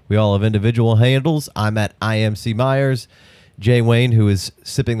Dynasty. We all have individual handles. I'm at IMC Myers. Jay Wayne, who is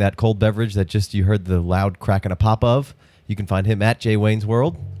sipping that cold beverage that just you heard the loud crack and a pop of. You can find him at Jay Wayne's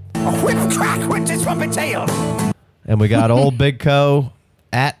World. A whip crack went his trumpet tail. And we got old Big Co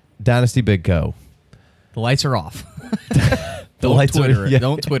at Dynasty Big Co. The lights are off. Don't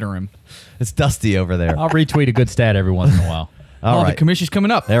Twitter him. It's dusty over there. I'll retweet a good stat every once in a while. All right. The commission's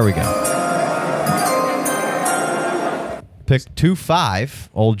coming up. There we go. Pick 2-5.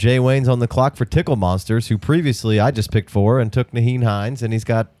 Old Jay Wayne's on the clock for Tickle Monsters, who previously I just picked 4 and took Naheem Hines, and he's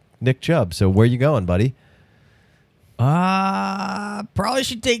got Nick Chubb. So where you going, buddy? Probably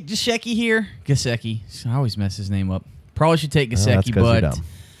should take Gesicki here. Gesicki. I always mess his name up. Probably should take Gesicki, but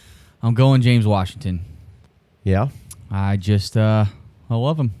I'm going James Washington. Yeah? I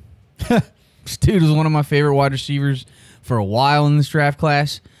love him. This dude was one of my favorite wide receivers for a while in this draft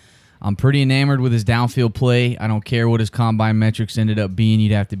class. I'm pretty enamored with his downfield play. I don't care what his combine metrics ended up being.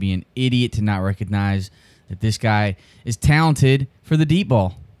 You'd have to be an idiot to not recognize that this guy is talented for the deep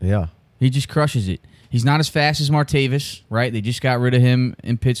ball. Yeah. He just crushes it. He's not as fast as Martavis, right? They just got rid of him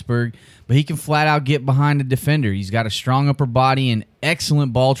in Pittsburgh, but he can flat out get behind a defender. He's got a strong upper body and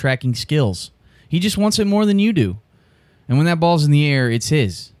excellent ball tracking skills. He just wants it more than you do. And when that ball's in the air, it's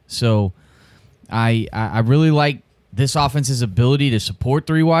his. So I really like this offense's ability to support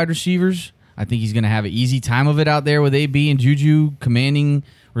 3 wide receivers. I think he's going to have an easy time of it out there with AB and Juju commanding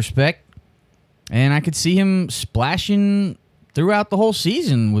respect. And I could see him splashing throughout the whole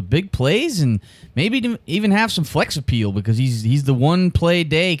season with big plays and maybe to even have some flex appeal because he's the one play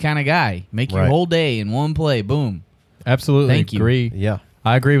day kind of guy. Make your whole day in one play. Boom. Absolutely. Thank you. Agree. Yeah.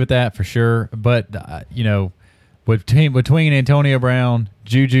 I agree with that for sure. But, between Antonio Brown,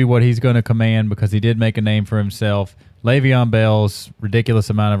 Juju, what he's going to command because he did make a name for himself, Le'Veon Bell's ridiculous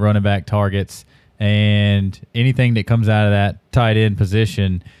amount of running back targets, and anything that comes out of that tight end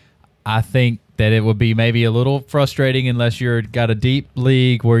position, I think that it would be maybe a little frustrating unless you're got a deep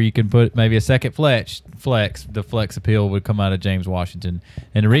league where you can put maybe a second flex. The flex appeal would come out of James Washington,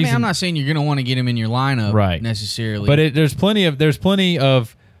 and the reason I'm not saying you're going to want to get him in your lineup necessarily, but there's plenty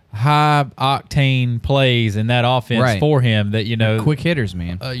of high octane plays in that offense for him that quick hitters,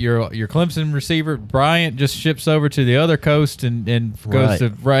 man. Your Clemson receiver Bryant just ships over to the other coast and goes to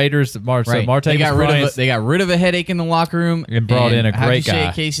Raiders. They got rid of a headache in the locker room and brought in a great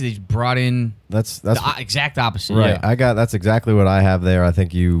guy. Casey, they brought in that's the exact opposite. Right. Yeah. That's exactly what I have there. I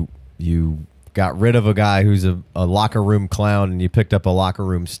think you got rid of a guy who's a locker room clown and you picked up a locker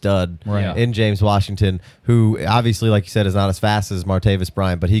room stud in James Washington, who obviously, like you said, is not as fast as Martavis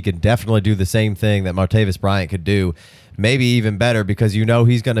Bryant, but he could definitely do the same thing that Martavis Bryant could do, maybe even better, because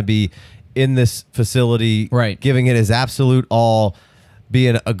he's going to be in this facility, right, giving it his absolute all,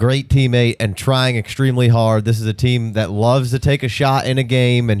 being a great teammate and trying extremely hard. This is a team that loves to take a shot in a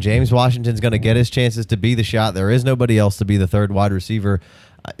game, and James Washington's going to get his chances to be the shot. There is nobody else to be the third wide receiver.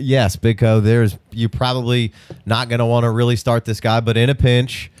 Yes, Big Co, you're probably not going to want to really start this guy, but in a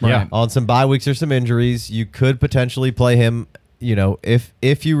pinch, on some bye weeks or some injuries, you could potentially play him,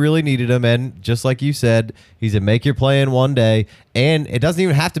 if you really needed him. And just like you said, he's a make your play in one day, and it doesn't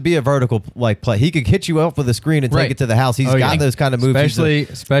even have to be a vertical play. He could hit you up with a screen and take it to the house. He's got those kind of moves.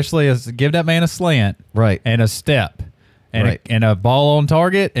 Especially as give that man a slant, right, and a step. And a ball on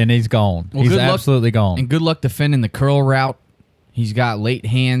target, and he's gone. Well, he's absolutely gone. And good luck defending the curl route. He's got late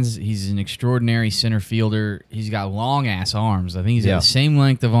hands. He's an extraordinary center fielder. He's got long-ass arms. I think he's got the same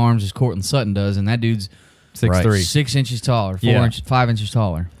length of arms as Courtland Sutton does, and that dude's 6'3", 6 inches taller, 5 inches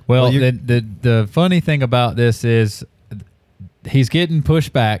taller. Well, the funny thing about this is he's getting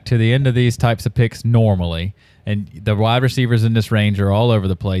pushed back to the end of these types of picks normally, and the wide receivers in this range are all over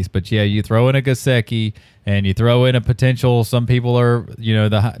the place. But, you throw in a Gesicki, and you throw in a potential. Some people are,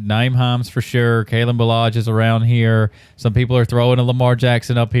 the Naeem Hines for sure. Kalen Ballage is around here. Some people are throwing a Lamar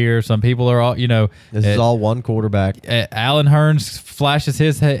Jackson up here. Some people are all, This is all one quarterback. Alan Hearns flashes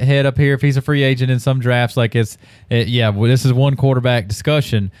his head up here if he's a free agent in some drafts. Like this is one quarterback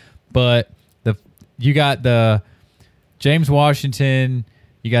discussion. But you got the James Washington.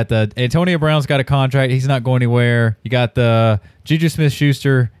 You got the Antonio Brown's got a contract. He's not going anywhere. You got the Juju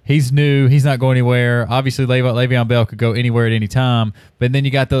Smith-Schuster. He's new. He's not going anywhere. Obviously, Le'Veon Bell could go anywhere at any time. But then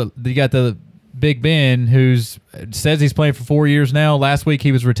you got the Big Ben, who says he's playing for 4 years now. Last week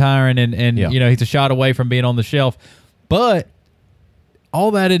he was retiring, and he's a shot away from being on the shelf. But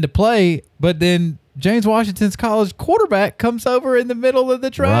all that into play. But then James Washington's college quarterback comes over in the middle of the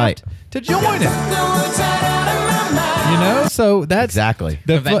draft to join him. So that's exactly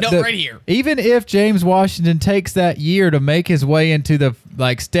right here. Even if James Washington takes that year to make his way into the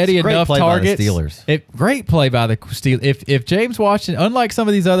steady enough targets, by the Steelers. Great play by the Steelers. If James Washington, unlike some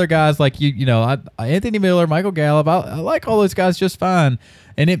of these other guys like Anthony Miller, Michael Gallup, I like all those guys just fine,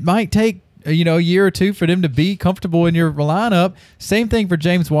 and it might take a year or two for them to be comfortable in your lineup. Same thing for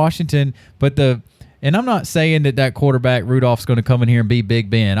James Washington, but and I'm not saying that quarterback Rudolph's going to come in here and be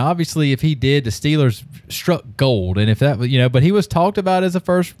Big Ben. Obviously, if he did, the Steelers struck gold. And if that, but he was talked about as a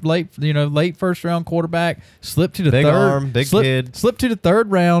late first round quarterback. Slipped to the big third arm, big kid. Slipped to the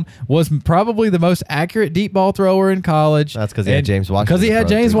third round. Was probably the most accurate deep ball thrower in college. That's because he had James Washington. Because he had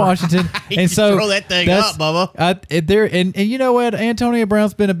James Washington, and so throw that thing up, Bubba. And you know what? Antonio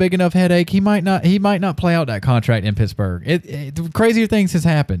Brown's been a big enough headache. He might not play out that contract in Pittsburgh. Crazier things has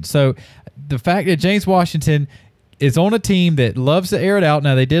happened. So the fact that James Washington is on a team that loves to air it out.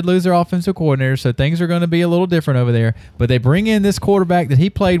 Now, they did lose their offensive coordinator, so things are going to be a little different over there. But they bring in this quarterback that he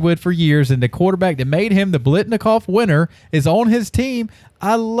played with for years, and the quarterback that made him the Blitnikoff winner is on his team.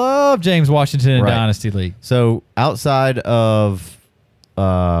 I love James Washington in Dynasty League. So outside of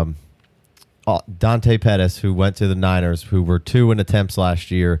Dante Pettis, who went to the Niners, who were 2 in attempts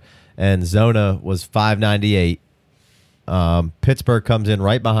last year, and Zona was 598. Pittsburgh comes in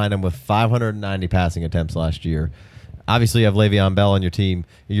right behind him with 590 passing attempts last year. Obviously, you have Le'Veon Bell on your team.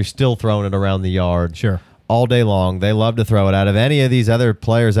 You're still throwing it around the yard all day long. They love to throw it. Out of any of these other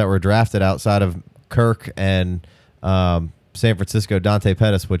players that were drafted outside of Kirk and San Francisco, Dante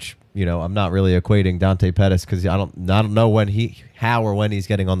Pettis, which I'm not really equating Dante Pettis because I don't know how or when he's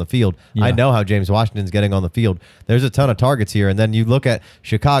getting on the field. Yeah. I know how James Washington's getting on the field. There's a ton of targets here, and then you look at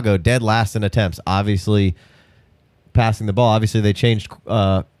Chicago, dead last in attempts. Obviously, passing the ball. Obviously, they changed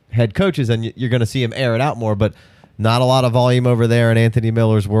head coaches, and you're going to see him air it out more, but not a lot of volume over there in Anthony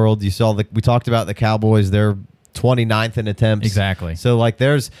Miller's world. You saw we talked about the Cowboys. They're 29th in attempts. Exactly. So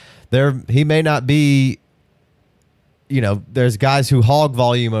he may not be, there's guys who hog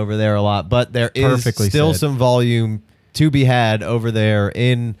volume over there a lot, but there is still some volume to be had over there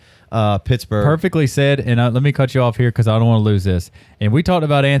in Pittsburgh. Perfectly said. And let me cut you off here because I don't want to lose this. And we talked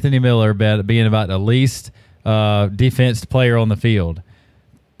about Anthony Miller being about the least defense player on the field.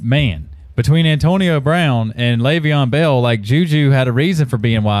 Man, between Antonio Brown and Le'Veon Bell, Juju had a reason for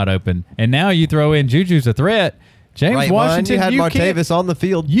being wide open, and now you throw in Juju's a threat. James Washington, you had Martavis on the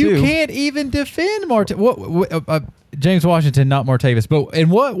field too. You can't even defend James Washington, not Martavis. But in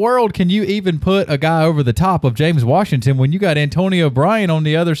what world can you even put a guy over the top of James Washington when you got Antonio Brown on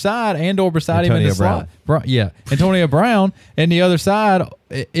the other side or beside him in the slot? Antonio Brown and the other side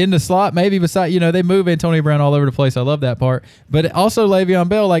in the slot, maybe beside. They move Antonio Brown all over the place. I love that part. But also Le'Veon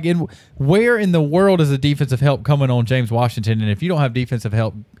Bell. Where in the world is the defensive help coming on James Washington? And if you don't have defensive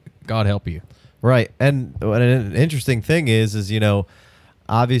help, God help you. Right. And an interesting thing is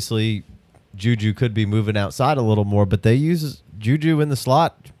obviously Juju could be moving outside a little more, but they use Juju in the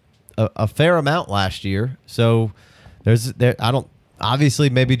slot a fair amount last year. So obviously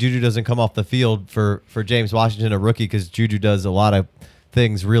maybe Juju doesn't come off the field for James Washington, a rookie, because Juju does a lot of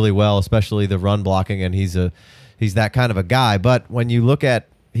things really well, especially the run blocking, and he's that kind of a guy. But when you look at,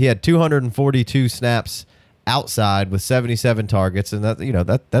 he had 242 snaps outside with 77 targets, and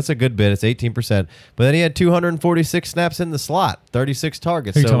that's a good bit. It's 18%. But then he had 246 snaps in the slot, 36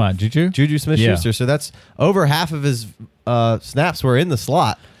 targets. Who are you talking about, Juju? Juju Smith-Schuster. Yeah. So that's over half of his snaps were in the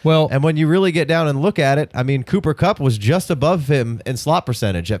slot. Well, and when you really get down and look at it, I mean, Cooper Kupp was just above him in slot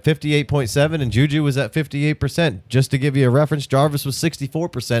percentage at 58.7, and Juju was at 58%. Just to give you a reference, Jarvis was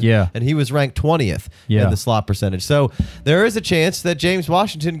 64%, and he was ranked 20th in the slot percentage. So there is a chance that James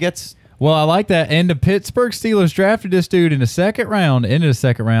Washington gets... Well, I like that. And the Pittsburgh Steelers drafted this dude in the second round, but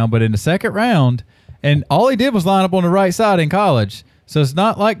in the second round, and all he did was line up on the right side in college. So it's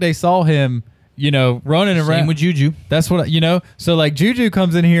not like they saw him, running around. Same with Juju. That's what, So, like, Juju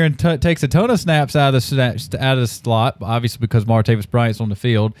comes in here and takes a ton of snaps out of the slot, obviously because Martavis Bryant's on the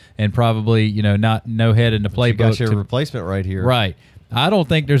field and probably, no head in the playbook. You got your replacement right here. Right. I don't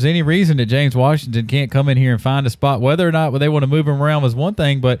think there's any reason that James Washington can't come in here and find a spot. Whether or not they want to move him around was one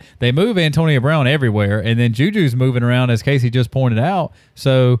thing, but they move Antonio Brown everywhere, and then Juju's moving around, as Casey just pointed out.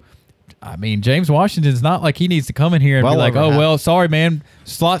 So, I mean, James Washington's not like he needs to come in here and be like, sorry, man,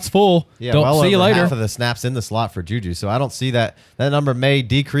 slot's full. Yeah, Don't see you later. Half of the snaps in the slot for Juju, so I don't see that. That number may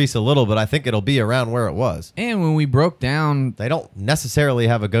decrease a little, but I think it'll be around where it was. And when we broke down, they don't necessarily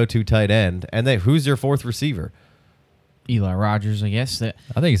have a go-to tight end, and who's your fourth receiver? Eli Rogers, I guess. I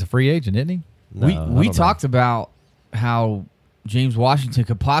think he's a free agent, isn't he? No, we talked about how James Washington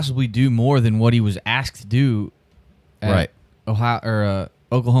could possibly do more than what he was asked to do at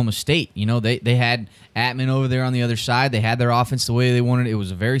Oklahoma State. They had Atman over there on the other side. They had their offense the way they wanted. It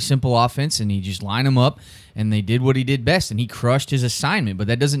was a very simple offense, and he just lined them up, and they did what he did best, and he crushed his assignment. But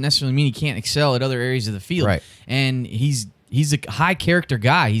that doesn't necessarily mean he can't excel at other areas of the field. Right. And he's a high character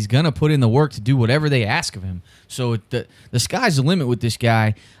guy. He's going to put in the work to do whatever they ask of him. So the sky's the limit with this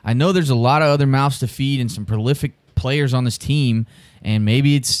guy. I know there's a lot of other mouths to feed and some prolific players on this team, and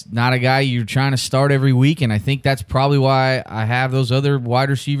maybe it's not a guy you're trying to start every week, and I think that's probably why I have those other wide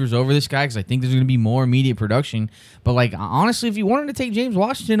receivers over this guy, because I think there's going to be more immediate production. But, like, honestly, if you wanted to take James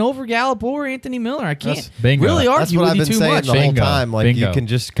Washington over Gallup or Anthony Miller, I can't really argue with you too much. That's what I've been saying the whole time. Like, you can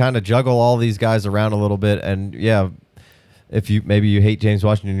just kind of juggle all these guys around a little bit, and, if you hate James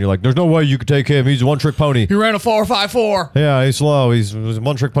Washington, you're like, there's no way you could take him. He's a one-trick pony. He ran a 4.54. Yeah, he's slow. He's a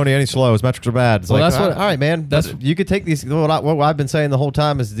one-trick pony and he's slow. His metrics are bad. It's all right, man. You could take these. What I've been saying the whole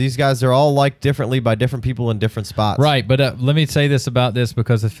time is these guys are all liked differently by different people in different spots. Right, but let me say this about this,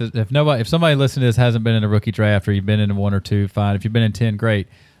 because if somebody listening to this hasn't been in a rookie draft, or you've been in 1 or 2, fine. If you've been in 10, great.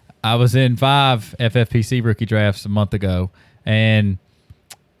 I was in 5 FFPC rookie drafts a month ago, and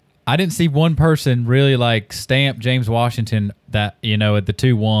I didn't see one person really like stamp James Washington that, at the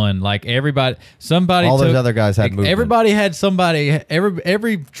 2-1. Like all those other guys had movement. Everybody had somebody.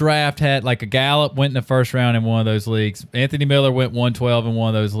 Every draft had like a Gallup went in the first round in one of those leagues. Anthony Miller went 112 in one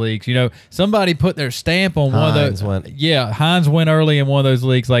of those leagues. Somebody put their stamp on one of those. Yeah, Hines went early in one of those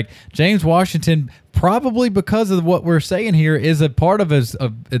leagues. Like James Washington, probably because of what we're saying here, is a part of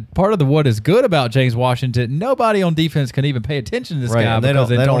what is good about James Washington. Nobody on defense can even pay attention to this guy because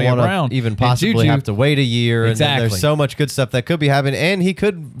they don't want to even possibly have to wait a year. Exactly. And there's so much good stuff that could be happening, and he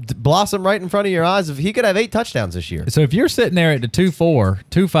could blossom right in front of your eyes. He could have 8 touchdowns this year. So if you're sitting there at the 2-4,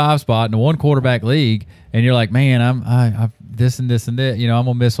 2-5 spot in a 1-quarterback league, and you're like, man, I'm this and this and that, I'm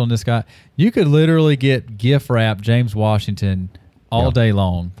gonna miss on this guy. You could literally get gift wrap James Washington all day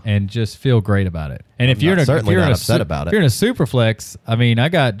long and just feel great about it. And if you're in a super flex, I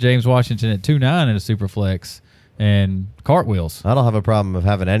got James Washington at 2.9 in a super flex and cartwheels. I don't have a problem of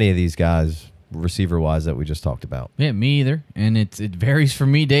having any of these guys receiver wise that we just talked about. Yeah, me either. And it varies for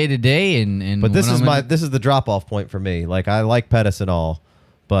me day to day. But this is the drop off point for me. Like, I like Pettis and all,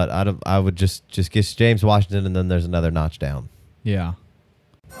 but I would just get James Washington, and then there's another notch down. Yeah.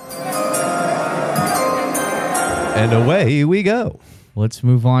 And away we go. Let's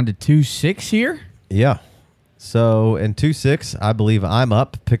move on to 2-6 here. Yeah. So in 2-6, I believe I'm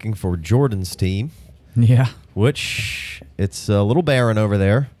up picking for Jordan's team. Yeah. Which it's a little barren over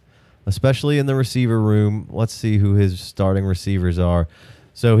there, especially in the receiver room. Let's see who his starting receivers are.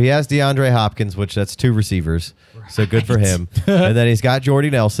 So he has DeAndre Hopkins, which that's 2 receivers. Right. So good for him. And then he's got Jordy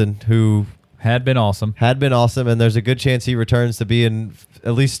Nelson, who had been awesome, and there's a good chance he returns to being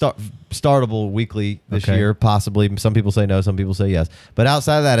at least startable weekly this year, possibly. Some people say no, some people say yes. But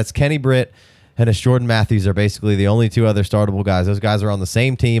outside of that, it's Kenny Britt, Hennis, Jordan Matthews are basically the only two other startable guys. Those guys are on the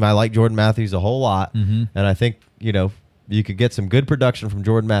same team. I like Jordan Matthews a whole lot, and I think you could get some good production from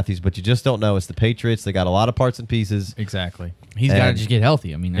Jordan Matthews, but you just don't know. It's the Patriots. They got a lot of parts and pieces. Exactly. He's got to just get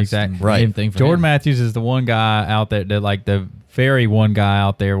healthy. I mean, that's exactly the main thing for Jordan him. Matthews is the one guy out there that like the very one guy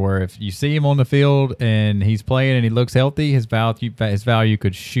out there where if you see him on the field and he's playing and he looks healthy, his value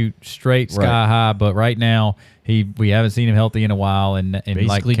could shoot straight sky high. But right now, we haven't seen him healthy in a while, and basically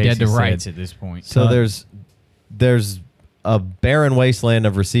like Casey dead to said, rights at this point. So there's a barren wasteland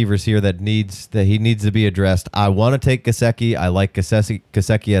of receivers here that he needs to be addressed. I want to take Gesicki. I like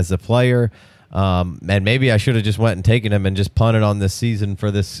Gesicki as a player. And maybe I should have just went and taken him and just punted on this season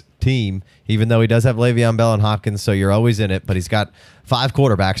for this team, even though he does have Le'Veon Bell and Hopkins, so you're always in it. But he's got 5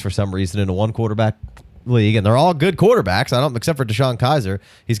 quarterbacks for some reason in a 1-quarterback league, and they're all good quarterbacks. Except for Deshaun Kaiser.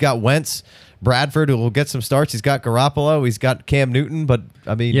 He's got Wentz, Bradford, who will get some starts. He's got Garoppolo. He's got Cam Newton. But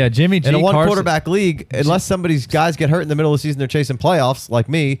I mean, Jimmy G. in a Carson, 1-quarterback league, unless somebody's guys get hurt in the middle of the season, they're chasing playoffs like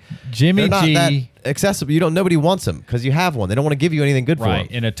me. Jimmy they're not G. that accessible. Nobody wants them because you have one. They don't want to give you anything good for them.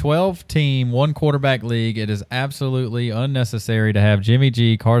 In a 12-team, 1-quarterback league, it is absolutely unnecessary to have Jimmy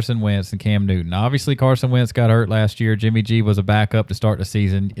G, Carson Wentz, and Cam Newton. Obviously, Carson Wentz got hurt last year. Jimmy G was a backup to start the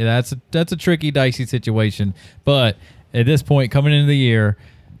season. That's a tricky, dicey situation. But at this point, coming into the year,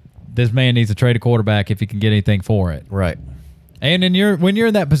 this man needs to trade a quarterback if he can get anything for it. Right. And when you're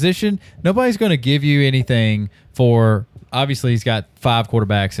in that position, nobody's going to give you anything for. Obviously, he's got 5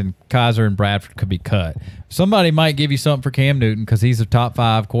 quarterbacks, and Kaiser and Bradford could be cut. Somebody might give you something for Cam Newton because he's a top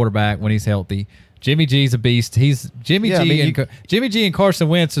 5 quarterback when he's healthy. Jimmy G's a beast. Jimmy G and Carson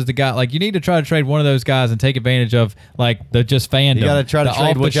Wentz is the guy. Like, you need to try to trade one of those guys and take advantage of like the just fandom. You got to try to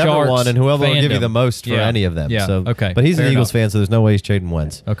trade whichever one, and whoever will give you the most for any of them. Yeah. So, okay. But he's an Eagles enough. fan, so there's no way he's trading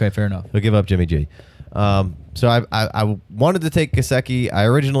Wentz. Okay, fair enough. He'll give up Jimmy G. So I wanted to take Gesicki. I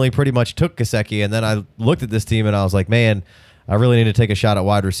originally pretty much took Gesicki, and then I looked at this team and I was like, man, I really need to take a shot at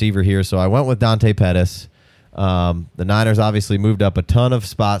wide receiver here. So I went with Dante Pettis. The Niners obviously moved up a ton of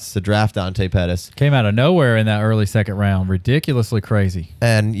spots to draft Dante Pettis. Came out of nowhere in that early second round. Ridiculously crazy.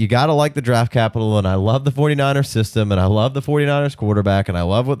 And you got to like the draft capital, and I love the 49ers system, and I love the 49ers quarterback, and I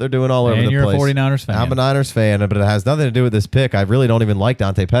love what they're doing all over the place. And you're a 49ers fan. I'm a Niners fan, but it has nothing to do with this pick. I really don't even like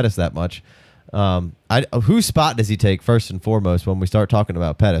Dante Pettis that much. Whose spot does he take first and foremost when we start talking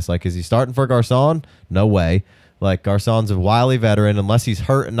about Pettis? Like, is he starting for Garcon? No way. Like, Garcon's a wily veteran. Unless he's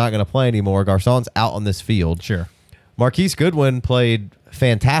hurt and not going to play anymore, Garcon's out on this field. Sure. Marquise Goodwin played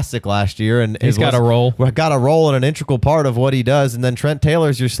fantastic last year, and he's got a role. Got a role in an integral part of what he does. And then Trent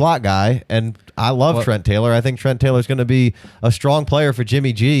Taylor's your slot guy, and I love Trent Taylor. I think Trent Taylor's going to be a strong player for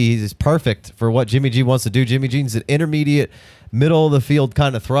Jimmy G. He's perfect for what Jimmy G wants to do. Jimmy G's an intermediate, middle of the field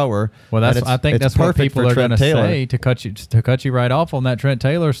kind of thrower. Well, I think that's what people are going to say to cut you right off on that Trent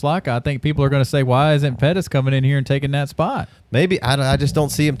Taylor slot guy. I think people are going to say, why isn't Pettis coming in here and taking that spot? Maybe I just don't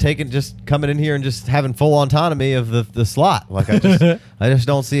see him coming in here and just having full autonomy of the slot. Like, I just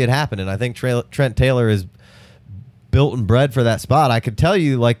don't see it happening. I think Trent Taylor is built and bred for that spot. I could tell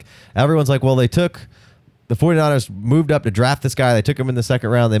you, like, everyone's like, well, the 49ers moved up to draft this guy. They took him in the second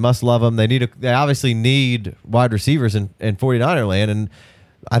round. They must love him. They obviously need wide receivers in 49er land, and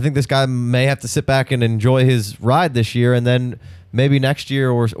I think this guy may have to sit back and enjoy his ride this year, and then maybe next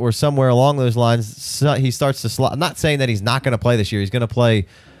year or somewhere along those lines, he starts to slot. I'm not saying that he's not going to play this year. He's going to play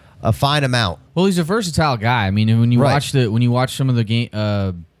a fine amount. Well, he's a versatile guy. I mean, when you watch some of the game,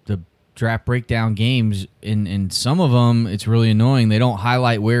 the draft breakdown games, in some of them, it's really annoying. They don't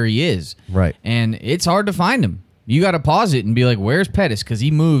highlight where he is. Right. And it's hard to find him. You got to pause it and be like, where's Pettis? Because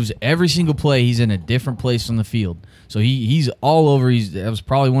he moves every single play. He's in a different place on the field. So he's all over. That was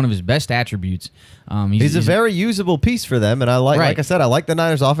probably one of his best attributes. He's a very usable piece for them, and like I said, I like the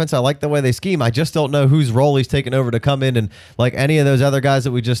Niners offense. I like the way they scheme. I just don't know whose role he's taking over to come in, and like any of those other guys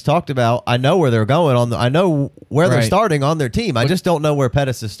that we just talked about, I know where they're going I know where they're starting on their team. I just don't know where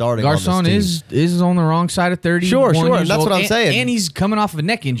Pettis is starting. Garcon is on the wrong side of 30. Sure, and that's what I'm saying. And he's coming off of a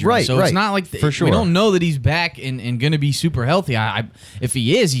neck injury, right? So it's not like for sure. We don't know that he's back and going to be super healthy. If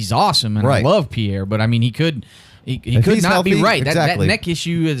he is, he's awesome, and I love Pierre. But I mean, he could. He could not be right. Exactly. That neck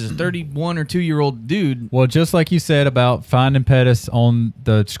issue is a 31 or 2-year-old dude. Well, just like you said about finding Pettis on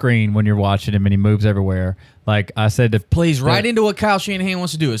the screen when you're watching him and he moves everywhere. Like I said, plays right into what Kyle Shanahan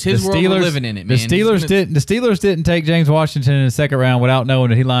wants to do. It's his world, we're living in it, man. The Steelers didn't take James Washington in the second round without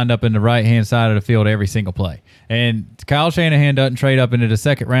knowing that he lined up in the right-hand side of the field every single play. And Kyle Shanahan doesn't trade up into the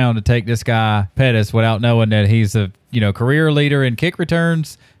second round to take this guy Pettis without knowing that he's a career leader in kick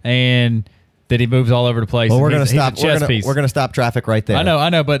returns and that he moves all over the place. Well, we're going to stop. We're going to stop traffic right there. I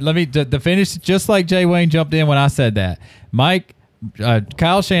know. But let me to finish. Just like Jay Wayne jumped in when I said that, Mike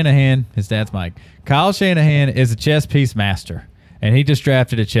Kyle Shanahan, his dad's Mike. Kyle Shanahan is a chess piece master, and he just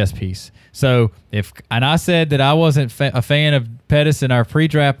drafted a chess piece. So and I said that I wasn't a fan of Pettis in our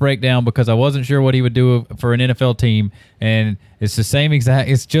pre-draft breakdown because I wasn't sure what he would do for an NFL team, and it's the same exact.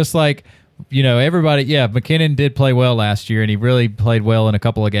 It's just like, everybody. Yeah, McKinnon did play well last year, and he really played well in a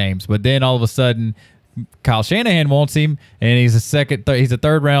couple of games. But then all of a sudden, Kyle Shanahan wants him, and he's a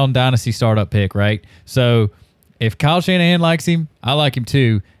third round dynasty startup pick, right? So if Kyle Shanahan likes him, I like him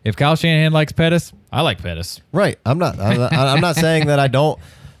too. If Kyle Shanahan likes Pettis, I like Pettis. Right. I'm not saying that I don't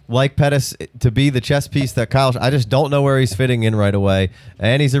like Pettis to be the chess piece that I just don't know where he's fitting in right away.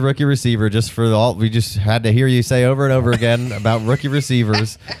 And he's a rookie receiver. We just had to hear you say over and over again about rookie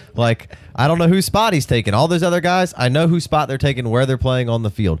receivers. Like, I don't know whose spot he's taking. All those other guys, I know whose spot they're taking, where they're playing on the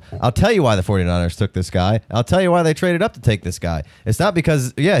field. I'll tell you why the 49ers took this guy. I'll tell you why they traded up to take this guy. It's not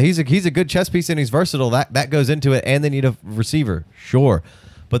because, he's a good chess piece and he's versatile. That goes into it, and they need a receiver. Sure.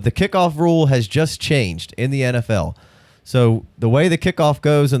 But the kickoff rule has just changed in the NFL. So the way the kickoff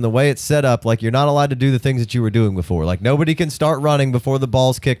goes and the way it's set up, like, you're not allowed to do the things that you were doing before. Like, nobody can start running before the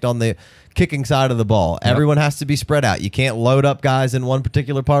ball's kicked on the kicking side of the ball. Yep. Everyone has to be spread out. You can't load up guys in one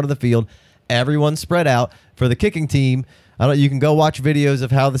particular part of the field. Everyone's spread out. For the kicking team, you can go watch videos of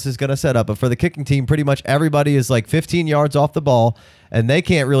how this is going to set up, but for the kicking team, pretty much everybody is like 15 yards off the ball, and they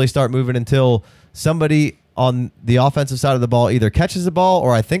can't really start moving until somebody on the offensive side of the ball either catches the ball,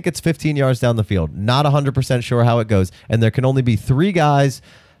 or I think it's 15 yards down the field. Not 100% sure how it goes. And there can only be 3 guys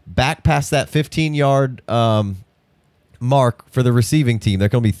back past that 15-yard mark for the receiving team. There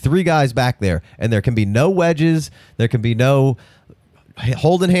can only be 3 guys back there, and there can be no wedges. There can be no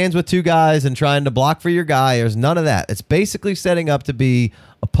holding hands with 2 guys and trying to block for your guy. There's none of that. It's basically setting up to be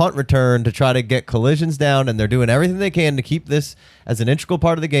a punt return to try to get collisions down, and they're doing everything they can to keep this as an integral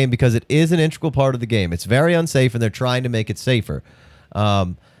part of the game because it is an integral part of the game. It's very unsafe, and they're trying to make it safer.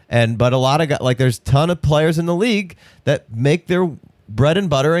 But a lot of guys, like, there's a ton of players in the league that make their bread and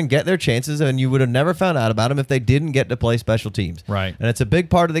butter and get their chances, and you would have never found out about them if they didn't get to play special teams. Right. And it's a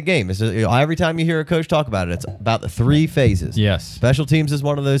big part of the game. Every time you hear a coach talk about it, it's about the 3 phases. Yes. Special teams is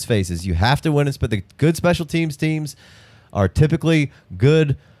one of those phases. You have to win it, but the good special teams are typically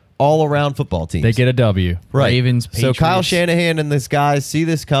good all-around football teams. They get a W. Right. Ravens, Patriots. So Kyle Shanahan and this guys see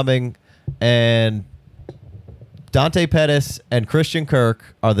this coming, and Dante Pettis and Christian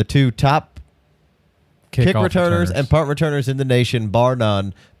Kirk are the 2 top kick returners and punt returners in the nation, bar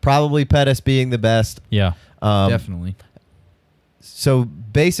none. Probably Pettis being the best. Yeah, definitely. So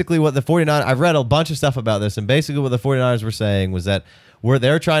basically what the 49ers, I've read a bunch of stuff about this, and basically what the 49ers were saying was that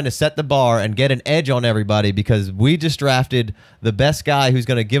they're trying to set the bar and get an edge on everybody because we just drafted the best guy who's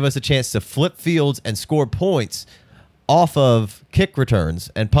going to give us a chance to flip fields and score points off of kick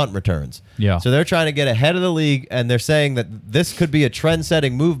returns and punt returns. Yeah. So they're trying to get ahead of the league, and they're saying that this could be a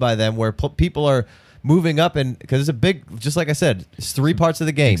trend-setting move by them where people are moving up, and because it's a big, just like I said, it's 3 parts of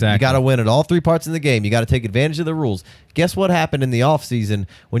the game. Exactly. You got to win at all 3 parts of the game. You got to take advantage of the rules. Guess what happened in the offseason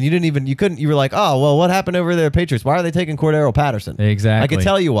when you were like, oh, well, what happened over there at Patriots? Why are they taking Cordero Patterson? Exactly. I can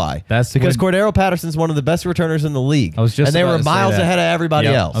tell you why. That's because Cordero Patterson's one of the best returners in the league. I was just and they about were to say miles that. ahead of everybody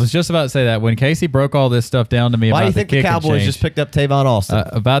else. I was just about to say that when Casey broke all this stuff down to me Why about do you think the Cowboys change, just picked up Tavon Austin?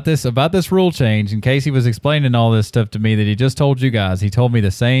 About this rule change, and Casey was explaining all this stuff to me that he just told you guys. He told me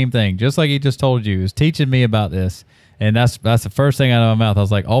the same thing, just like he just told you. He was teaching me about this. And that's the first thing out of my mouth. I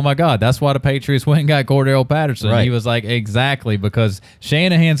was like, oh, my God, that's why the Patriots went and got Cordero Patterson. Right. He was like, exactly, because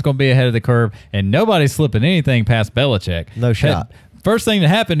Shanahan's going to be ahead of the curve, and nobody's slipping anything past Belichick. No shot. First thing that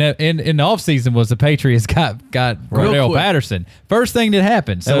happened in the offseason was the Patriots got Cordero Patterson. First thing that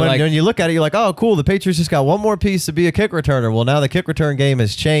happened. So and when you look at it, you're like, oh, cool, the Patriots just got one more piece to be a kick returner. Well, now the kick return game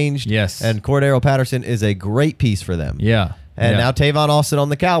has changed. Yes. And Cordero Patterson is a great piece for them. Yeah. And now Tavon Austin on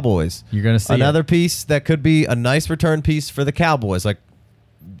the Cowboys. You're going to see another piece that could be a nice return piece for the Cowboys. Like,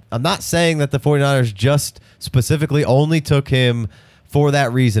 I'm not saying that the 49ers just specifically only took him for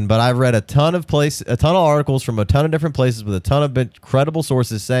that reason, but I've read a ton of articles from a ton of different places with a ton of credible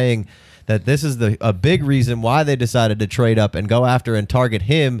sources saying that this is a big reason why they decided to trade up and go after and target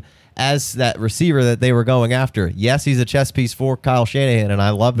him as that receiver that they were going after. Yes, he's a chess piece for Kyle Shanahan, and I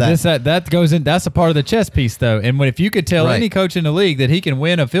love that. That goes in. That's a part of the chess piece, though. And if you could tell Right. any coach in the league that he can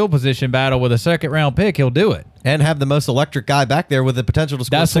win a field position battle with a second-round pick, he'll do it. And have the most electric guy back there with the potential to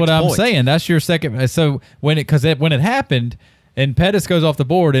score That's 6 what I'm points. saying. That's your second. So when it happened, and Pettis goes off the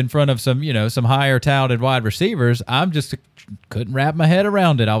board in front of some higher talented wide receivers, I'm just couldn't wrap my head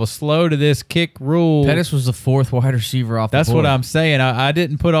around it. I was slow to this kick rule. Pettis was the 4th wide receiver off the board. That's what I'm saying. I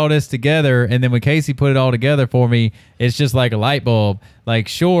didn't put all this together, and then when Casey put it all together for me, it's just like a light bulb. Like,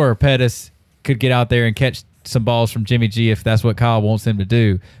 sure, Pettis could get out there and catch some balls from Jimmy G if that's what Kyle wants him to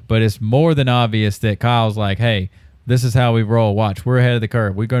do. But it's more than obvious that Kyle's like, hey, this is how we roll. Watch, we're ahead of the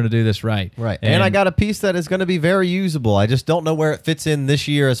curve. We're going to do this right. Right. And I got a piece that is going to be very usable. I just don't know where it fits in this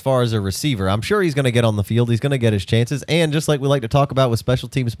year as far as a receiver. I'm sure he's going to get on the field. He's going to get his chances. And just like we like to talk about with special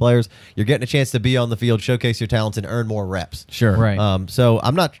teams players, you're getting a chance to be on the field, showcase your talents, and earn more reps. Sure. Right. So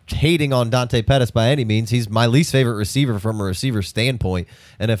I'm not hating on Dante Pettis by any means. He's my least favorite receiver from a receiver standpoint.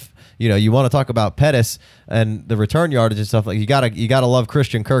 And if you want to talk about Pettis and the return yardage and stuff, like you gotta love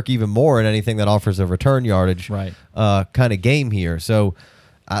Christian Kirk even more in anything that offers a return yardage kind of game here. So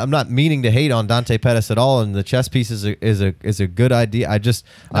I'm not meaning to hate on Dante Pettis at all, and the chess piece is a good idea.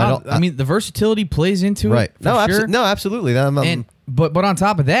 I mean, the versatility plays into it. No, absolutely. But on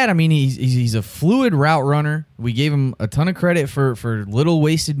top of that, I mean, he's a fluid route runner. We gave him a ton of credit for little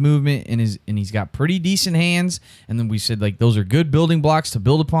wasted movement, and he's got pretty decent hands. And then we said like those are good building blocks to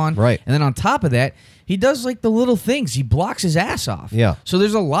build upon. Right. And then on top of that, he does like the little things. He blocks his ass off. Yeah. So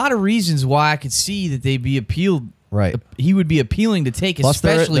there's a lot of reasons why I could see that they'd be appealed. Right. He would be appealing to take, Plus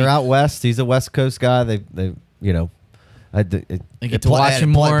especially they're out west. He's a West Coast guy. They get to watch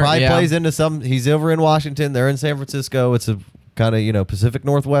him more. Probably plays into some. He's over in Washington. They're in San Francisco. It's a kind of Pacific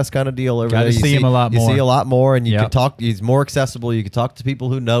Northwest kind of deal over there. You see him a lot more. You see a lot more, and you can talk. He's more accessible. You can talk to people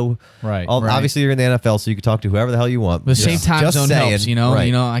who know. Right. Obviously, you're in the NFL, so you can talk to whoever the hell you want. The same time zone helps.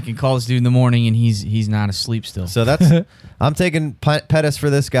 Right. I can call this dude in the morning, and he's not asleep still. So that's I'm taking Pettis for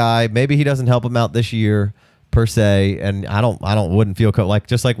this guy. Maybe he doesn't help him out this year per se, and I wouldn't feel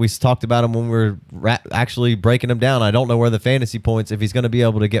just like we talked about him when we were actually breaking him down. I don't know where the fantasy points, if he's going to be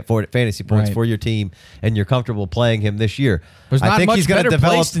able to get fantasy points for your team, and you're comfortable playing him this year. There's not much better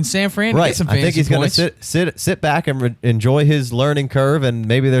place than San Fran to get some fantasy I think he's going to sit back and enjoy his learning curve, and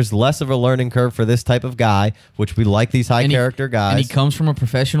maybe there's less of a learning curve for this type of guy, which we like these high character guys. And he comes from a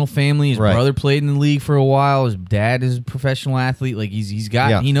professional family. His brother played in the league for a while. His dad is a professional athlete. Like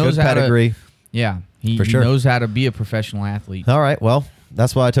he knows how pedigree. He knows how to be a professional athlete. All right, well,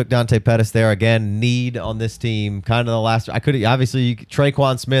 that's why I took Dante Pettis there. Again, need on this team. Kind of the last. I could obviously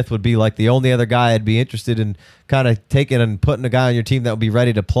Traquan Smith would be like the only other guy I'd be interested in kind of taking and putting a guy on your team that would be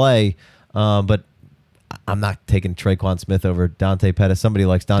ready to play. But I'm not taking Traquan Smith over Dante Pettis. Somebody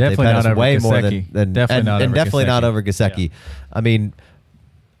likes Dante Pettis way more than definitely not over Gesicki. Yeah. I mean,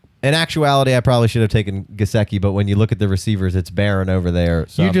 in actuality, I probably should have taken Gesicki, but when you look at the receivers, it's barren over there.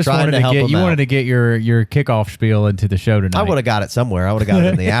 So you just wanted to get your kickoff spiel into the show tonight. I would have got it somewhere. I would have got it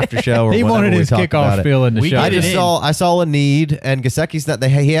in the after show. Or he wanted his kickoff spiel in the show. I saw a need, and Gesicki's not.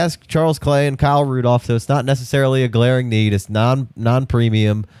 He has Charles Clay and Kyle Rudolph, so it's not necessarily a glaring need. It's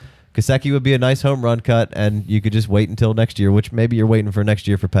non-premium. Gesicki would be a nice home run cut, and you could just wait until next year, which maybe you're waiting for next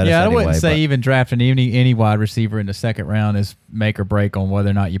year for Pettis. Yeah, anyway, I wouldn't say even drafting any wide receiver in the second round is make or break on whether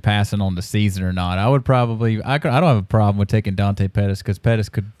or not you're passing on the season or not. I don't have a problem with taking Dante Pettis because Pettis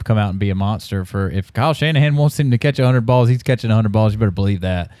could come out and be a monster. If Kyle Shanahan wants him to catch 100 balls, he's catching 100 balls. You better believe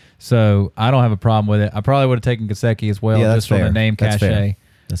that. So I don't have a problem with it. I probably would have taken Gesicki as well, just from the name cachet.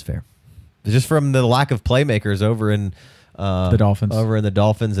 That's fair. Just from the lack of playmakers over in the Dolphins. Over in the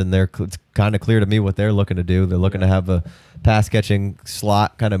Dolphins, and it's kind of clear to me what they're looking to do. They're looking to have a pass-catching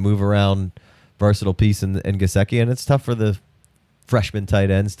slot, kind of move around, versatile piece in Gesicki, and it's tough for the freshman tight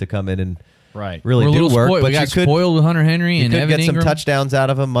ends to come in and really do work. But we got spoiled with Hunter Henry and Evan get Ingram. Some touchdowns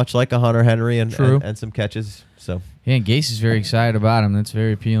out of him, much like a Hunter Henry, and some catches. So yeah, and Gase is very excited about him. That's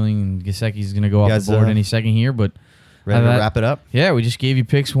very appealing. And Gesicki's going to go off the board any second here, but. Ready to wrap it up? Yeah, we just gave you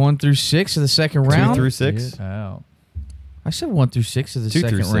picks 1 through 6 of the second round. 2 through 6. I said 1 through 6 of the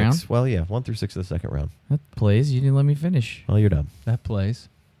second round. Well, yeah, 1 through 6 of the second round. That plays. You didn't let me finish. Well, you're done. That plays.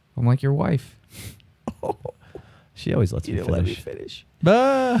 I'm like your wife. She always lets me finish. Let me finish.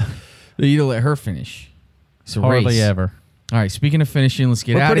 You don't let her finish. It's a hardly race. Ever. All right. Speaking of finishing, let's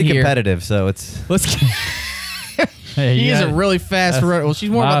get out of here. We're pretty competitive, so it's. Let's. Hey, she is a really fast runner. Well,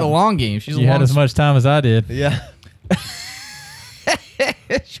 she's more about the long game. You had as much time as I did. Yeah.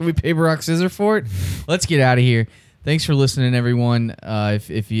 Should we paper, rock, scissors for it? Let's get out of here. Thanks for listening, everyone.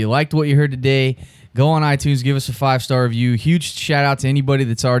 If you liked what you heard today, go on iTunes, give us a 5-star review. Huge shout out to anybody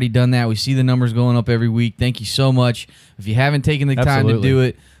that's already done that. We see the numbers going up every week. Thank you so much. If you haven't taken the time to do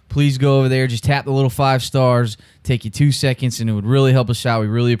it, please go over there. Just tap the little 5 stars. Take you 2 seconds, and it would really help us out. We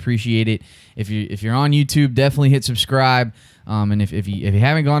really appreciate it. If you're on YouTube, definitely hit subscribe. And if you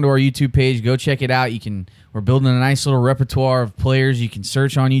haven't gone to our YouTube page, go check it out. We're building a nice little repertoire of players. You can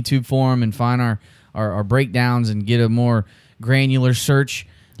search on YouTube for them and find our breakdowns and get a more granular search.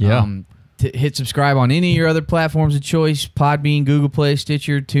 Yeah. Hit subscribe on any of your other platforms of choice: Podbean, GooglePlay,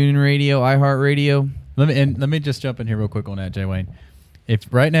 Stitcher, Tunein Radio, iHeart Radio. Let me just jump in here real quick on that, Jay Wayne. if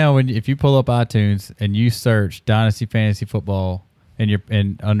right now if you pull up iTunes and you search Dynasty Fantasy Football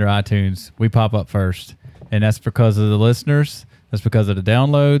and under iTunes, we pop up first, and that's because of the listeners. That's because of the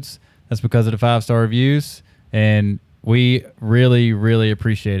downloads. That's because of the 5-star reviews, and we really, really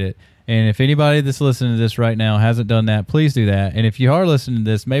appreciate it. And if anybody that's listening to this right now hasn't done that, please do that. And if you are listening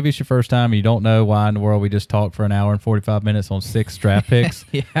to this, maybe it's your first time and you don't know why in the world we just talked for an hour and 45 minutes on 6 draft picks.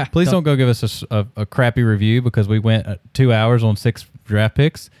 Please don't go give us a crappy review because we went 2 hours on 6 draft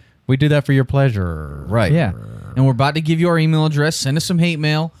picks. We do that for your pleasure. Right. Yeah. And we're about to give you our email address. Send us some hate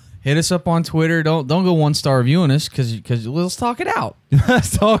mail. Hit us up on Twitter. Don't go 1-star reviewing us because let's talk it out.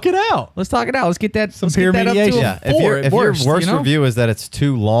 Let's talk it out. Let's talk it out. Let's get that some peer mediation. Yeah. If your worst review is that it's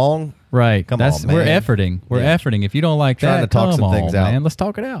too long, right? Come on, man. We're efforting. We're efforting. If you don't like trying that, to talk some things out, man. Let's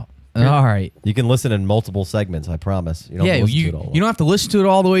talk it out. All right. You can listen in multiple segments. I promise. You don't have to listen to it all. You don't have to listen to it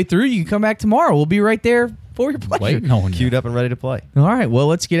all the way through. You can come back tomorrow. We'll be right there for your pleasure. Waiting on you. Queued up and ready to play. All right. Well,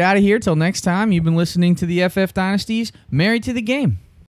 let's get out of here. Till next time. You've been listening to the FF Dynasties. Married to the Game.